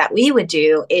thing that we would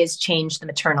do is change the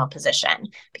maternal position,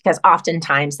 because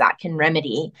oftentimes that can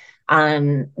remedy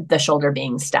the shoulder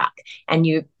being stuck. And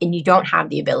you don't have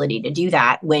the ability to do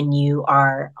that when you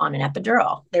are on an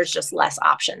epidural. There's just less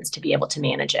options to be able to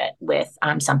manage it with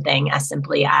something as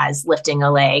simply as lifting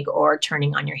a leg or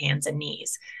turning on your hands and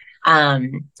knees.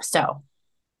 So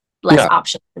less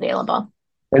options available.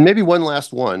 And maybe one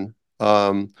last one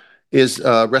is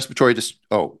respiratory say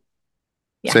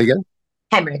again?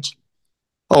 Hemorrhage.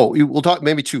 We'll talk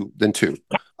maybe two. Yeah.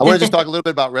 I want to just talk a little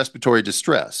bit about respiratory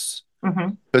distress,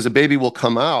 because a baby will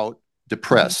come out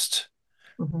depressed,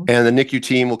 and the NICU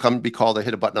team will come, be called, they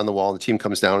hit a button on the wall, and the team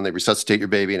comes down and they resuscitate your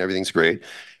baby and everything's great.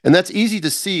 And that's easy to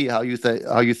see how you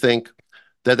think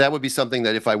that would be something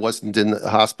that if I wasn't in the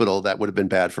hospital, that would have been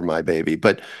bad for my baby.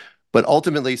 But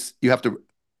ultimately, you have to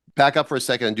back up for a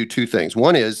second and do two things.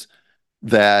 One is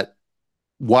that,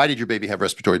 why did your baby have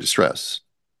respiratory distress?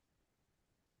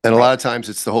 And a lot of times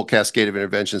it's the whole cascade of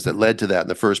interventions that led to that in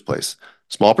the first place.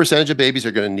 Small percentage of babies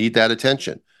are going to need that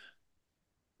attention.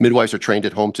 Midwives are trained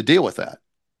at home to deal with that.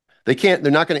 They're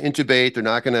not going to intubate. They're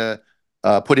not going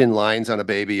to put in lines on a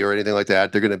baby or anything like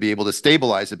that. They're going to be able to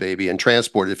stabilize a baby and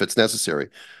transport it if it's necessary.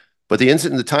 But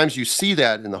the times you see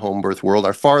that in the home birth world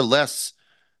are far less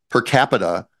per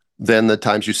capita than the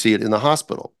times you see it in the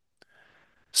hospital.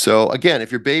 So again,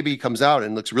 if your baby comes out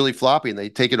and looks really floppy and they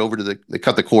take it over to they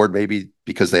cut the cord maybe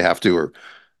because they have to, or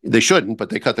they shouldn't, but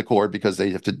they cut the cord because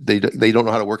they have to, they don't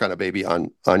know how to work on a baby on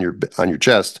your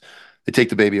chest. They take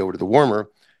the baby over to the warmer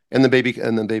and the baby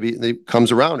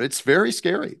comes around. It's very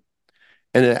scary.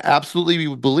 And absolutely we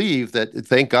would believe that,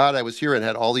 thank God I was here and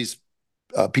had all these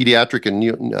pediatric and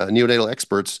neonatal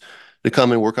experts to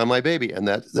come and work on my baby. And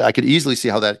that I could easily see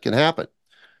how that can happen.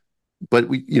 But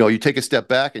you take a step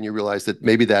back and you realize that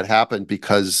maybe that happened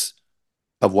because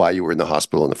of why you were in the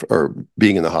hospital or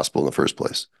being in the hospital in the first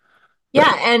place.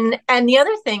 Yeah. And the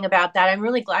other thing about that, I'm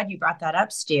really glad you brought that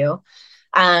up, Stu,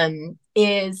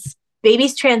 is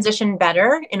babies transition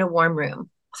better in a warm room.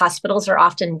 Hospitals are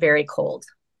often very cold,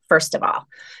 first of all.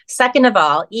 Second of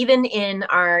all, even in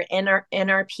our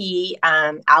NRP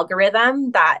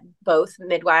algorithm that both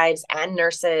midwives and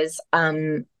nurses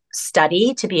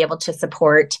study to be able to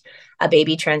support a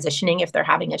baby transitioning if they're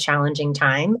having a challenging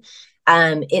time,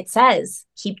 it says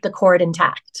keep the cord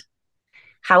intact.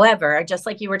 However, just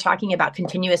like you were talking about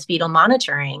continuous fetal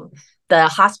monitoring, the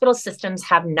hospital systems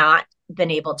have not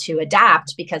been able to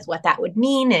adapt, because what that would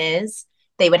mean is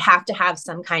they would have to have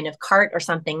some kind of cart or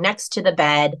something next to the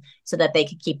bed so that they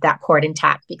could keep that cord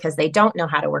intact, because they don't know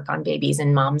how to work on babies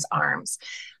in mom's arms.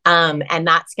 And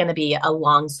that's going to be a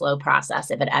long, slow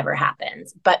process if it ever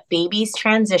happens. But babies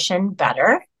transition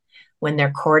better when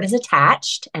their cord is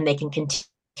attached and they can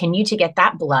continue to get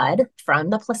that blood from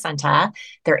the placenta.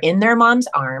 They're in their mom's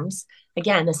arms.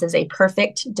 Again, this is a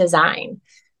perfect design.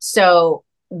 So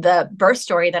the birth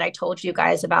story that I told you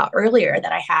guys about earlier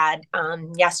that I had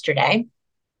yesterday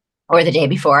or the day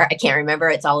before, I can't remember.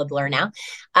 It's all a blur now.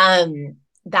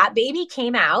 That baby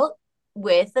came out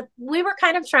we were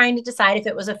kind of trying to decide if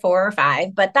it was a 4 or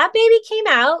 5, but that baby came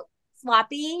out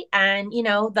floppy, and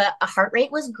the heart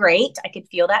rate was great. I could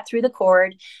feel that through the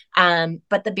cord.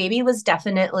 But the baby was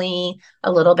definitely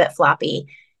a little bit floppy.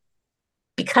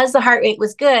 Because the heart rate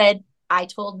was good, I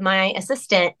told my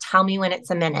assistant, tell me when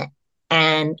it's a minute.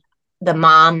 And the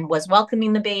mom was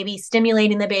welcoming the baby,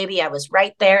 stimulating the baby. I was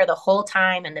right there the whole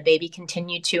time, and the baby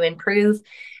continued to improve.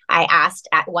 I asked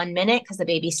at 1 minute because the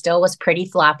baby still was pretty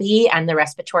floppy and the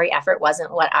respiratory effort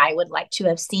wasn't what I would like to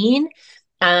have seen.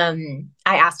 I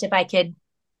asked if I could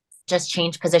just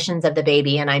change positions of the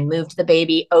baby, and I moved the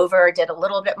baby over, did a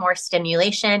little bit more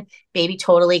stimulation. Baby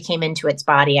totally came into its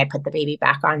body. I put the baby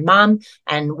back on mom,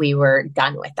 and we were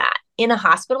done with that. In a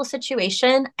hospital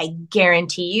situation, I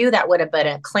guarantee you that would have been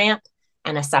a clamp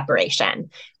and a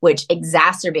separation, which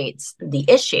exacerbates the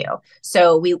issue.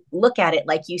 So we look at it,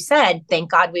 like you said, thank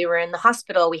God we were in the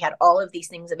hospital. We had all of these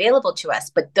things available to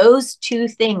us. But those 2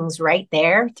 things right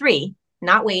there, 3,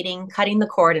 not waiting, cutting the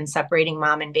cord and separating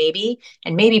mom and baby,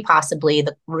 and maybe possibly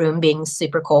the room being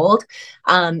super cold,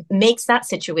 makes that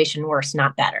situation worse,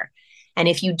 not better. And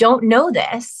if you don't know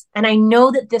this, and I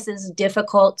know that this is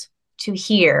difficult to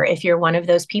hear if you're one of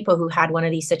those people who had one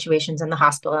of these situations in the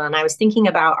hospital. And I was thinking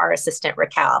about our assistant,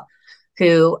 Raquel,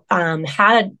 who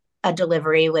had a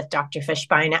delivery with Dr.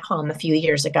 Fishbein at home a few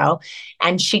years ago.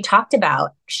 And she talked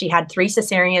about, she had 3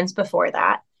 cesareans before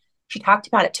that. She talked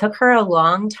about it took her a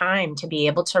long time to be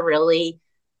able to really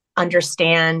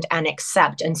understand and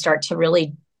accept and start to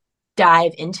really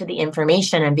dive into the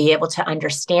information and be able to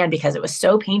understand, because it was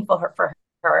so painful for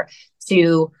her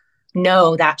to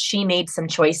know that she made some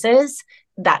choices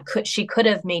that she could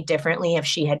have made differently if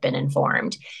she had been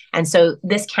informed. And so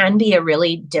this can be a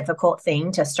really difficult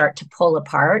thing to start to pull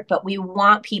apart, but we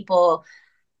want people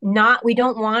we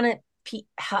don't want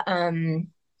to,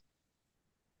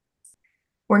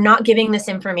 we're not giving this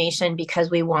information because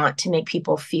we want to make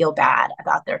people feel bad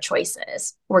about their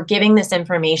choices. We're giving this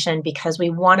information because we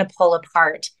want to pull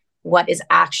apart what is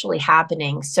actually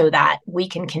happening so that we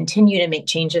can continue to make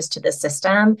changes to the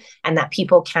system, and that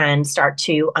people can start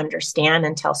to understand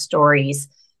and tell stories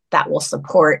that will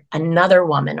support another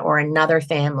woman or another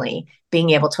family being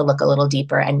able to look a little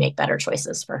deeper and make better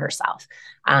choices for herself.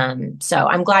 So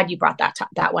I'm glad you brought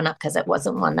that one up, because it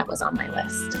wasn't one that was on my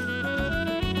list.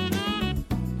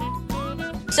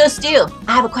 So Stu,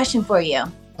 I have a question for you.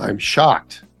 I'm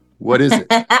shocked. What is it?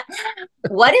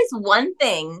 What is one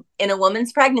thing in a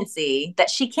woman's pregnancy that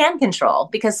she can control?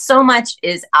 Because so much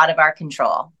is out of our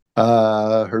control.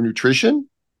 Her nutrition?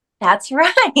 That's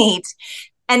right.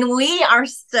 And we are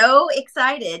so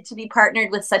excited to be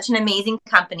partnered with such an amazing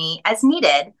company as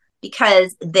Needed,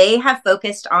 because they have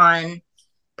focused on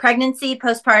pregnancy,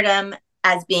 postpartum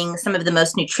as being some of the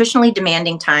most nutritionally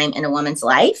demanding time in a woman's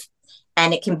life.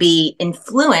 and it can be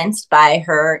influenced by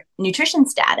her nutrition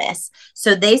status.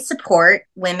 So they support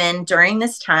women during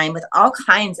this time with all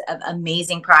kinds of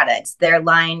amazing products. Their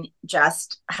line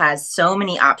just has so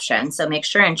many options. So make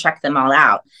sure and check them all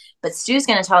out. But Stu's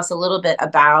going to tell us a little bit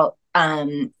about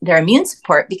their immune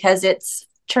support, because it's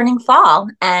turning fall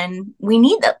and we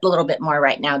need a little bit more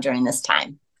right now during this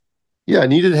time. Yeah,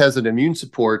 Needed has an immune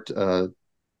support,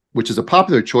 which is a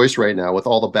popular choice right now with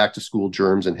all the back to school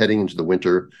germs and heading into the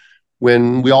winter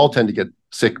when we all tend to get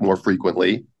sick more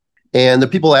frequently. And the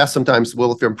people ask sometimes,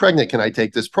 well, if I'm pregnant, can I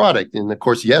take this product? And of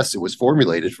course, yes, it was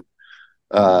formulated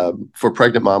for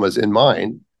pregnant mamas in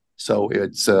mind. So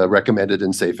it's recommended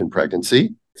and safe in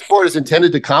pregnancy. Support is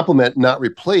intended to complement, not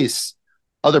replace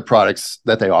other products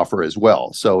that they offer as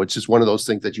well. So it's just one of those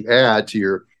things that you add to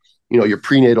your, your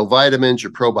prenatal vitamins,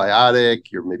 your probiotic,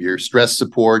 maybe your stress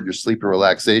support, your sleep and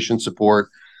relaxation support.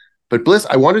 But Bliss,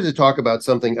 I wanted to talk about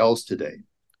something else today.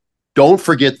 Don't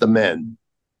forget the men.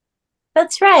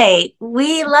 That's right.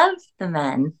 We love the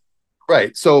men.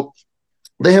 Right. So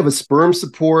they have a sperm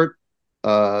support,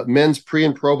 men's pre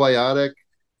and probiotic,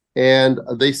 and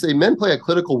they say men play a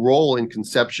critical role in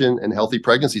conception and healthy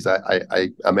pregnancies.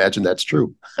 I imagine that's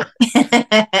true.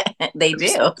 They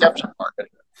do.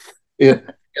 And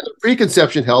the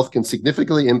preconception health can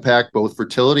significantly impact both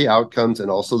fertility outcomes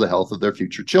and also the health of their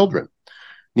future children.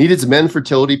 Needed's Men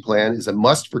Fertility Plan is a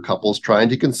must for couples trying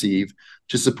to conceive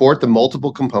to support the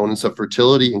multiple components of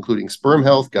fertility, including sperm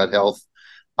health, gut health,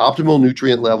 optimal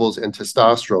nutrient levels, and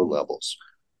testosterone levels,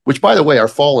 which, by the way, are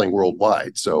falling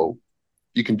worldwide. So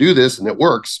you can do this and it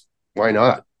works. Why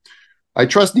not? I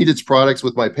trust Needed's products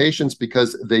with my patients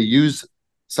because they use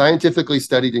scientifically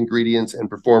studied ingredients and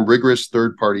perform rigorous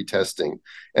third-party testing.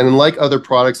 And unlike other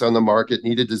products on the market,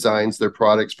 Needed designs their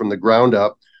products from the ground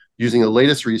up using the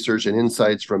latest research and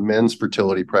insights from men's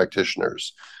fertility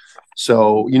practitioners.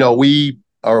 So, we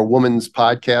are a woman's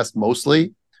podcast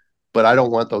mostly, but I don't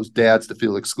want those dads to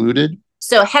feel excluded.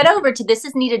 So head over to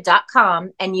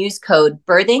thisisneeded.com and use code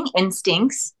Birthing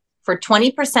Instincts for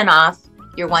 20% off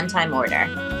your one-time order.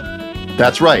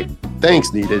 That's right.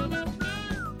 Thanks, Needed.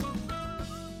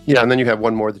 Yeah, and then you have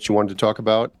one more that you wanted to talk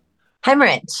about.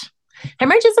 Hemorrhage.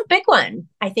 Hemorrhage is a big one,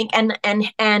 I think,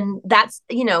 and that's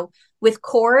with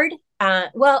cord.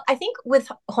 I think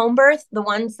with home birth, the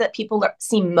ones that people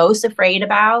seem most afraid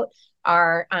about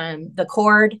are the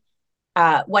cord.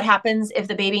 What happens if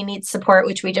the baby needs support,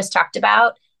 which we just talked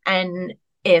about, and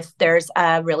if there's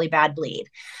a really bad bleed.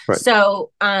 Right.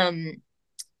 So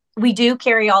we do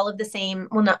carry all of the same,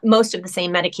 not most of the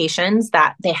same medications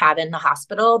that they have in the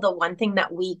hospital. The one thing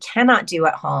that we cannot do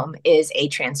at home is a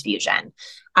transfusion.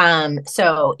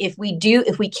 So if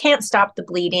we can't stop the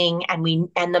bleeding and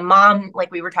the mom,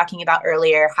 like we were talking about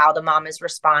earlier, how the mom is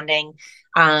responding,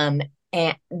 and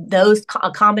a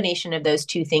combination of those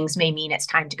two things may mean it's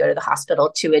time to go to the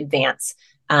hospital to advance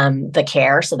the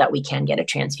care so that we can get a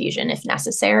transfusion if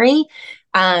necessary.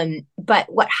 But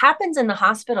what happens in the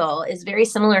hospital is very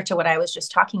similar to what I was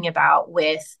just talking about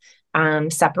with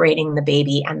separating the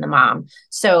baby and the mom.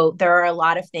 So there are a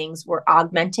lot of things. We're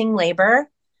augmenting labor.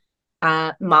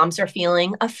 Moms are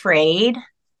feeling afraid.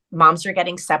 Moms are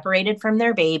getting separated from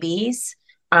their babies.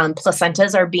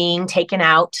 Placentas are being taken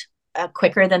out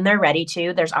quicker than they're ready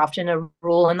to. There's often a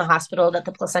rule in the hospital that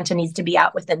the placenta needs to be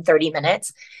out within 30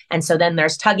 minutes. And so then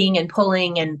there's tugging and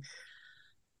pulling and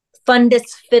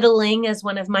fundus fiddling, as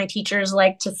one of my teachers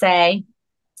like to say.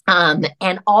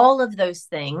 And all of those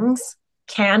things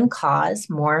can cause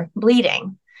more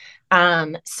bleeding.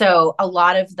 So a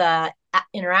lot of the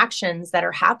interactions that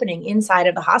are happening inside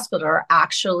of the hospital are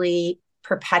actually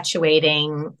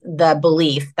perpetuating the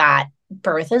belief that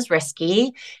birth is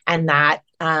risky and that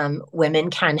women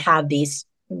can have these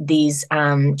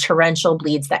torrential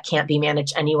bleeds that can't be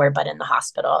managed anywhere but in the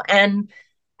hospital. And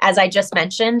as I just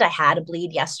mentioned, I had a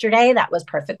bleed yesterday that was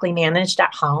perfectly managed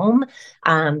at home.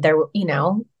 I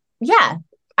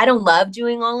don't love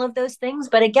doing all of those things,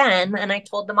 but again, and I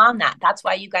told the mom that's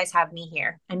why you guys have me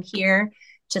here. I'm here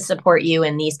to support you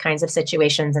in these kinds of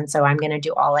situations. And so I'm going to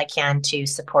do all I can to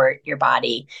support your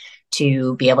body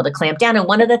to be able to clamp down. And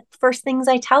one of the first things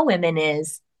I tell women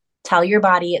is, tell your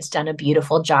body it's done a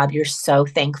beautiful job. You're so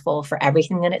thankful for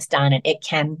everything that it's done, and it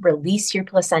can release your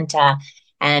placenta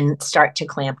and start to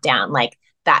clamp down, like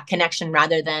that connection,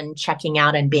 rather than checking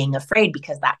out and being afraid,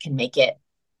 because that can make it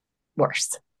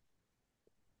worse.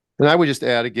 And I would just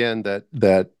add again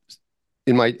that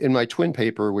in my twin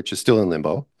paper, which is still in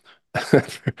limbo,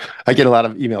 I get a lot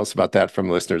of emails about that from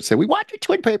listeners say, we want your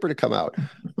twin paper to come out.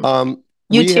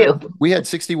 We had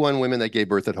 61 women that gave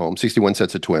birth at home, 61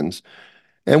 sets of twins.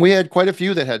 And we had quite a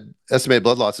few that had estimated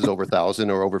blood losses over 1,000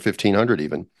 or over 1,500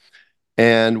 even.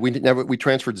 and we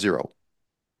transferred zero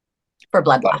for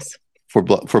blood loss. For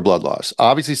blood loss.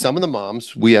 Obviously, some of the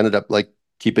moms we ended up like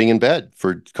keeping in bed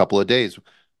for a couple of days. A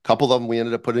couple of them we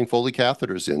ended up putting Foley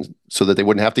catheters in so that they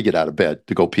wouldn't have to get out of bed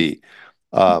to go pee.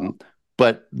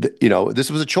 But this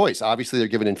was a choice. Obviously, they're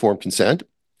given informed consent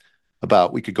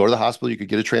about we could go to the hospital, you could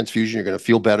get a transfusion, you're going to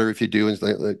feel better if you do.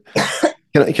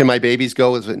 And can my babies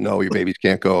go? Is it no? Your babies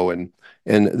can't go, and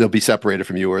they'll be separated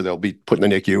from you, or they'll be put in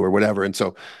the NICU or whatever. And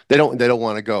so they don't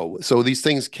want to go. So these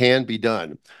things can be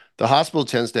done. The hospital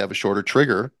tends to have a shorter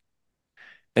trigger,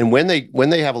 and when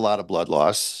they have a lot of blood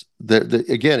loss,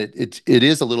 again it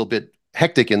is a little bit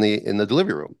hectic in the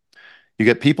delivery room. You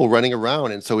get people running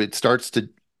around, and so it starts to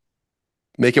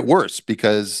make it worse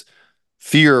because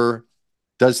fear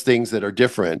does things that are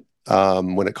different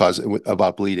when it causes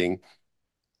about bleeding,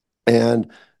 and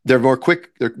they're more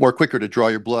quicker to draw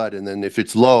your blood, and then if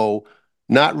it's low,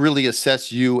 not really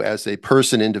assess you as a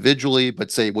person individually,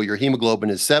 but say, well, your hemoglobin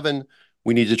is 7.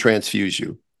 We need to transfuse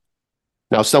you.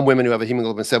 Now, some women who have a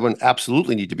hemoglobin 7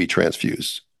 absolutely need to be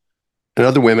transfused. And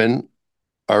other women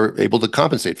are able to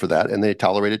compensate for that, and they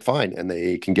tolerate it fine, and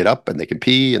they can get up and they can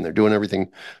pee and they're doing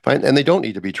everything fine, and they don't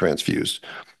need to be transfused.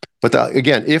 But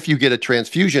again, if you get a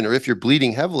transfusion or if you're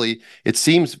bleeding heavily, it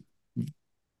seems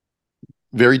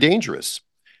very dangerous.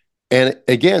 And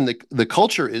again, the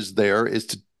culture is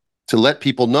to let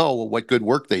people know what good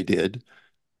work they did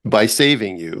by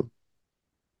saving you.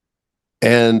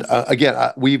 And again,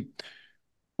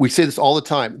 we say this all the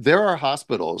time. There are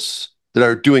hospitals that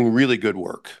are doing really good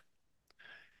work,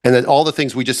 and that all the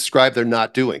things we just described, they're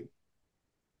not doing.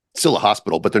 It's still a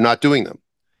hospital, but they're not doing them.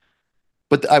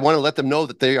 But I want to let them know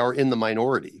that they are in the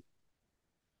minority,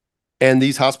 and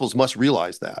these hospitals must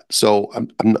realize that. So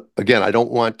again, I don't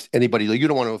want anybody. You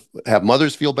don't want to have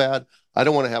mothers feel bad. I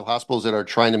don't want to have hospitals that are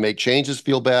trying to make changes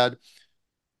feel bad.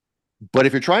 But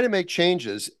if you're trying to make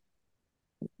changes,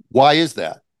 why is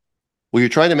that? Well, you're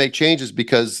trying to make changes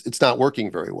because it's not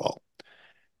working very well.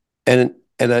 And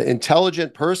an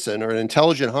intelligent person or an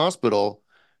intelligent hospital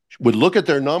would look at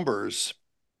their numbers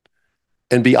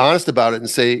and be honest about it and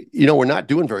say, we're not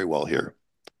doing very well here.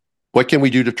 What can we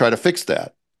do to try to fix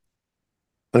that?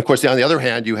 And of course, on the other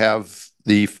hand, you have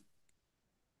the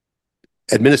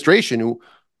administration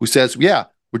who says, yeah,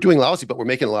 we're doing lousy, but we're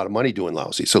making a lot of money doing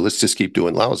lousy. So let's just keep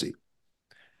doing lousy.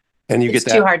 And it's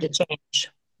too hard to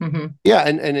change. Mm-hmm. Yeah,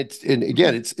 and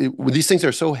again, these things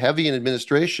are so heavy in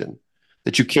administration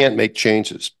that you can't make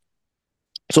changes.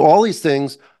 So all these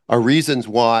things are reasons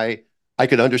why I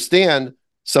could understand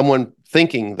someone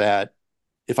thinking that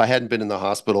if I hadn't been in the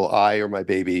hospital, I or my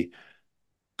baby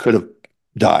could have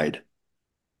died.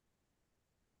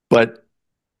 But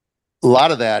a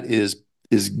lot of that is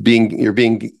you're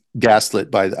being gaslit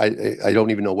by, I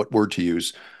don't even know what word to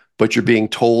use, but you're being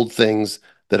told things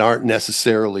that aren't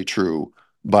necessarily true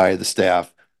by the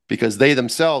staff, because they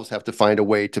themselves have to find a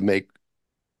way to make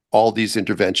all these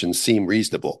interventions seem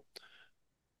reasonable.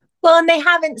 Well, and they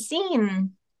haven't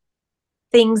seen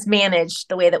things managed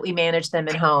the way that we manage them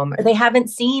at home, or they haven't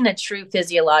seen a true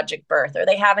physiologic birth, or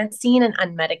they haven't seen an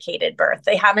unmedicated birth.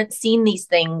 They haven't seen these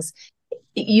things.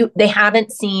 They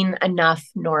haven't seen enough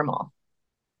normal.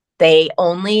 They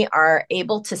only are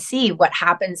able to see what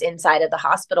happens inside of the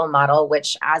hospital model,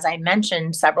 which, as I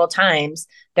mentioned several times,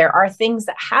 there are things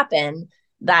that happen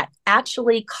that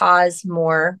actually cause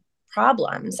more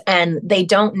problems. And they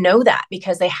don't know that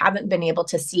because they haven't been able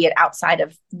to see it outside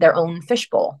of their own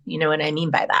fishbowl. You know what I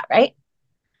mean by that, right?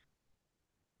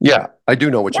 Yeah, I do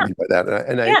know what you mean by that.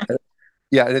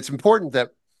 And it's important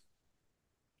that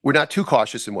we're not too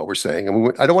cautious in what we're saying.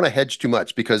 And I don't want to hedge too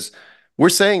much, because we're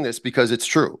saying this because it's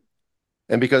true.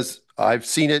 And because I've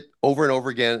seen it over and over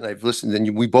again, and I've listened,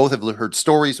 and we both have heard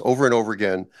stories over and over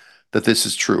again that this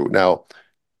is true. Now,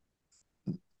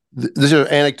 these are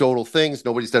anecdotal things.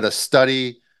 Nobody's done a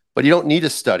study, but you don't need a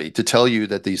study to tell you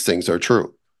that these things are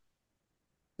true.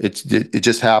 It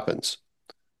just happens.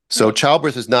 So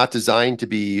childbirth is not designed to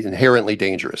be inherently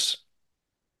dangerous.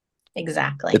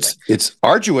 Exactly. It's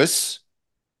arduous.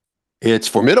 It's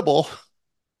formidable,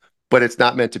 but it's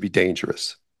not meant to be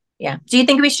dangerous. Yeah. Do you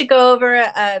think we should go over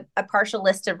a partial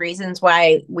list of reasons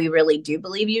why we really do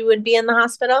believe you would be in the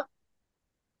hospital?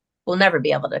 We'll never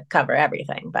be able to cover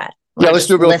everything, but yeah, let's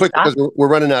do it real quick because we're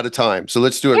running out of time. So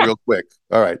let's do it real quick.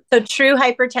 All right. So true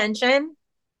hypertension,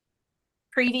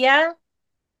 Previa.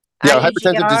 Yeah,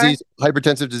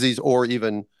 hypertensive disease, or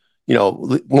even,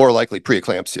 more likely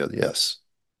preeclampsia. Yes.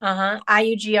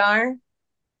 IUGR,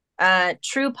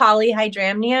 true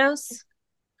polyhydramnios,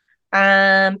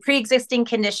 pre-existing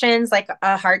conditions like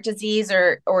a heart disease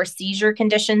or seizure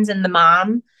conditions in the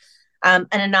mom, an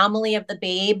anomaly of the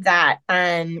babe that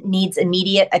needs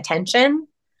immediate attention.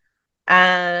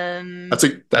 That's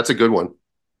a good one.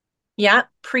 Yeah,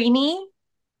 preemie.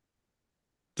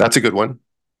 That's a good one.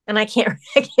 And I can't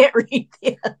read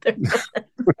the other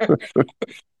one.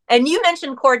 And you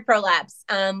mentioned cord prolapse,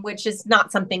 which is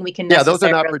not something we can necessarily... Yeah, those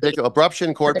are not predictable.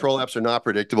 Abruption, cord prolapse are not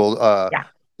predictable.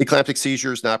 Eclamptic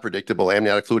seizures, not predictable.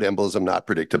 Amniotic fluid embolism, not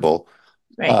predictable.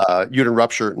 Right. Uterine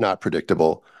rupture, not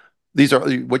predictable. These are,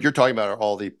 what you're talking about are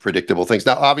all the predictable things.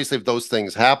 Now, obviously, if those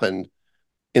things happened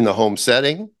in the home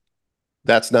setting,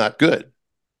 that's not good.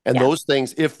 And those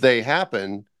things, if they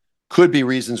happen, could be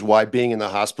reasons why being in the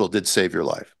hospital did save your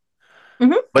life.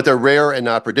 But they're rare and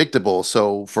not predictable.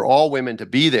 So for all women to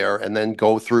be there and then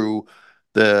go through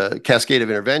the cascade of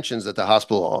interventions that the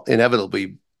hospital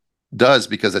inevitably does,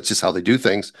 because that's just how they do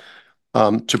things,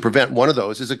 to prevent one of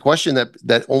those is a question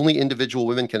that only individual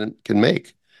women can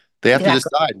make. They have to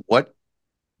decide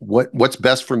what's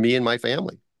best for me and my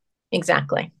family.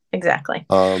 Exactly. But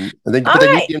they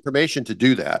need the information to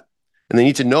do that. And they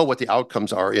need to know what the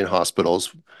outcomes are in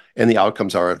hospitals and the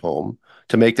outcomes are at home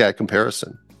to make that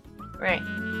comparison. Right.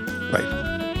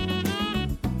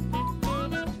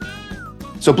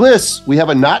 So Bliss, we have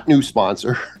a not new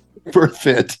sponsor,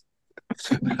 BirthFit.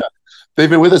 They've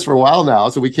been with us for a while now,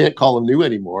 so we can't call them new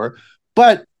anymore.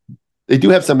 But they do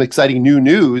have some exciting new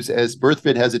news as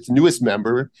BirthFit has its newest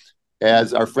member,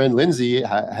 as our friend Lindsay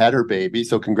had her baby.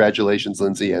 So congratulations,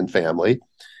 Lindsay and family.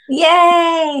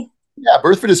 Yay! Yeah,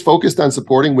 BirthFit is focused on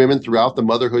supporting women throughout the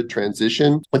motherhood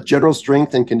transition with general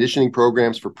strength and conditioning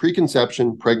programs for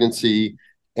preconception, pregnancy,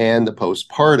 and the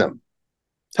postpartum.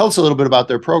 Tell us a little bit about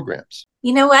their programs.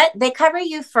 You know what? They cover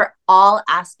you for all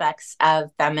aspects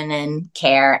of feminine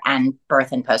care and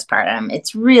birth and postpartum.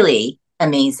 It's really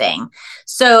amazing.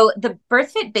 So the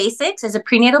BirthFit Basics is a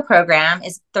prenatal program,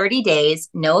 is 30 days,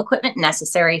 no equipment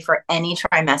necessary for any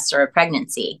trimester of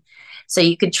pregnancy. So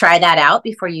you could try that out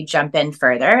before you jump in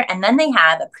further. And then they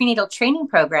have a prenatal training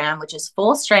program, which is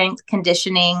full strength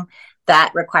conditioning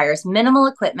that requires minimal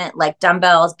equipment like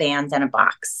dumbbells, bands, and a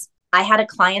box. I had a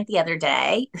client the other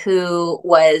day who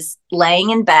was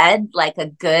laying in bed like a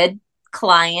good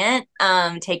client,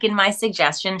 taking my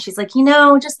suggestion. She's like,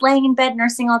 just laying in bed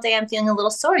nursing all day, I'm feeling a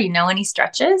little sore. Any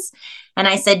stretches? And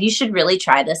I said, you should really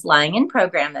try this lying in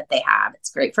program that they have.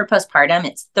 It's great for postpartum.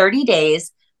 It's 30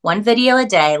 days, one video a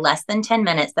day, less than 10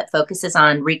 minutes, that focuses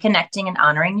on reconnecting and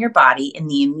honoring your body in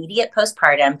the immediate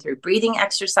postpartum through breathing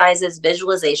exercises,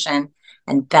 visualization,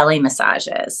 and belly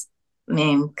massages. I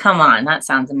mean, come on, that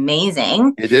sounds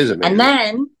amazing. It is amazing.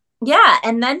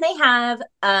 And then they have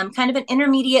kind of an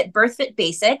intermediate BirthFit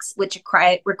Basics, which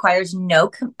requires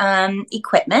no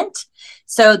equipment.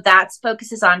 So that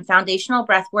focuses on foundational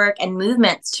breath work and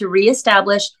movements to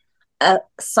reestablish a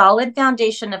solid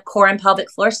foundation of core and pelvic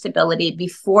floor stability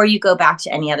before you go back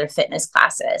to any other fitness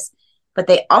classes. But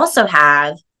they also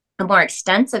have a more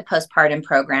extensive postpartum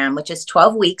program, which is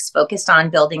 12 weeks focused on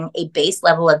building a base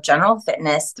level of general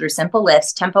fitness through simple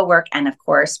lifts, tempo work, and of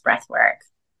course, breath work.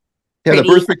 Yeah, the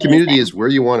BirthFit community is where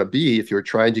you want to be if you're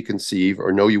trying to conceive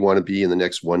or know you want to be in the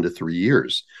next 1 to 3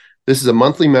 years. This is a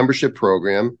monthly membership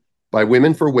program by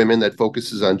Women for Women that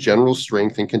focuses on general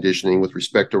strength and conditioning with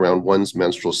respect around one's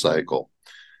menstrual cycle.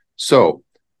 So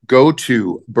go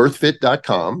to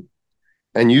birthfit.com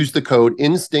and use the code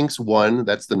INSTINCTS1,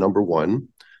 that's the number 1,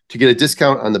 to get a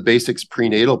discount on the Basics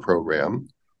prenatal program,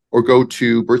 or go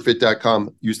to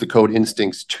birthfit.com, use the code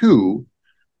INSTINCTS2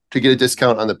 to get a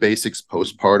discount on the Basics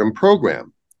postpartum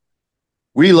program.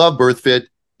 We love BirthFit.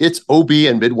 It's OB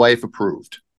and midwife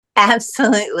approved.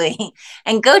 Absolutely.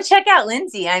 And go check out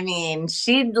Lindsay. I mean,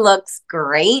 she looks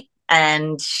great,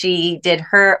 and she did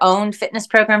her own fitness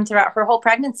program throughout her whole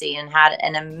pregnancy and had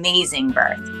an amazing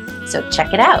birth. So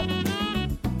check it out.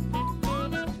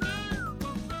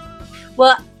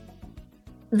 Well,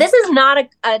 this is not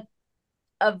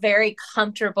a very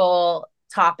comfortable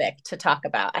topic to talk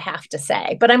about, I have to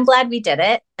say, but I'm glad we did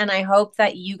it. And I hope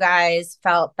that you guys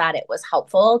felt that it was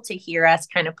helpful to hear us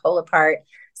kind of pull apart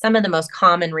some of the most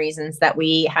common reasons that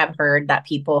we have heard that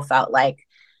people felt like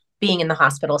being in the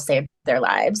hospital saved their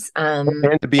lives. And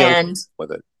to be uncomfortable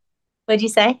with it. What'd you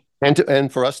say?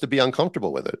 And for us to be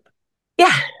uncomfortable with it.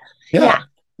 Yeah.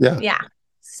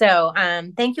 So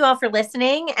thank you all for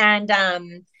listening. And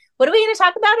what are we going to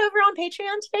talk about over on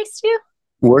Patreon today, Stu?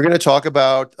 We're going to talk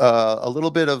about a little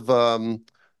bit of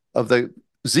the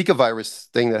Zika virus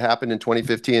thing that happened in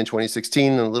 2015 and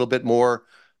 2016, and a little bit more,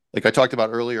 like I talked about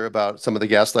earlier, about some of the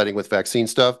gaslighting with vaccine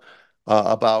stuff,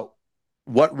 about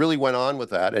what really went on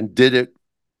with that, and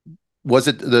was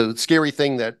it the scary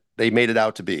thing that they made it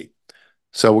out to be?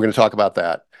 So we're going to talk about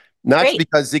that. Not Great.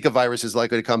 because Zika virus is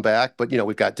likely to come back, but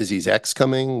we've got disease X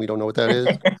coming. We don't know what that is.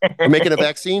 We're making a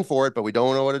vaccine for it, but we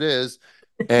don't know what it is,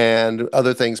 and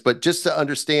other things. But just to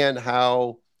understand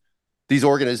how these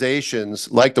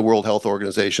organizations, like the World Health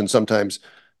Organization, sometimes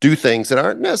do things that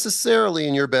aren't necessarily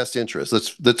in your best interest.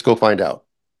 Let's go find out.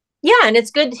 Yeah, and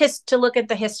it's good to look at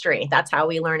the history. That's how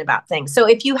we learn about things. So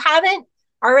if you haven't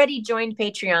already joined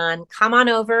Patreon, come on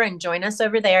over and join us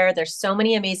over there. There's so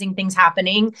many amazing things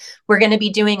happening. We're going to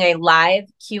be doing a live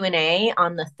Q&A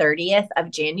on the 30th of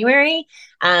January.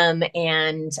 And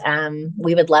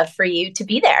we would love for you to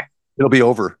be there. It'll be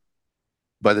over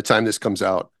by the time this comes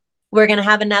out. We're going to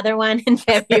have another one in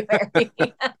February.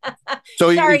 So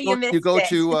you go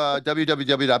to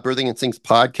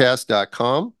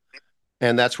www.birthinginstinctspodcast.com,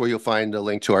 and that's where you'll find a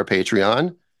link to our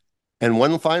Patreon. And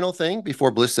one final thing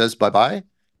before Bliss says bye-bye,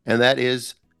 and that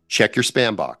is check your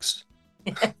spam box.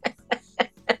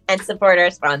 And support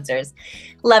our sponsors.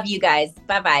 Love you guys.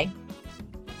 Bye-bye.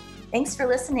 Thanks for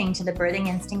listening to the Birthing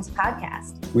Instincts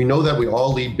podcast. We know that we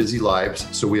all lead busy lives,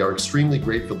 so we are extremely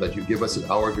grateful that you give us an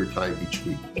hour of your time each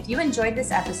week. If you enjoyed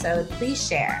this episode, please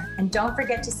share. And don't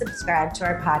forget to subscribe to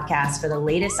our podcast for the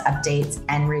latest updates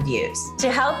and reviews.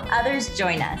 To help others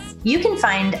join us, you can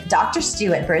find Dr.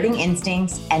 Stu at Birthing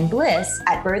Instincts and Bliss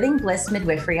at Birthing Bliss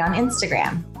Midwifery on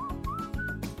Instagram.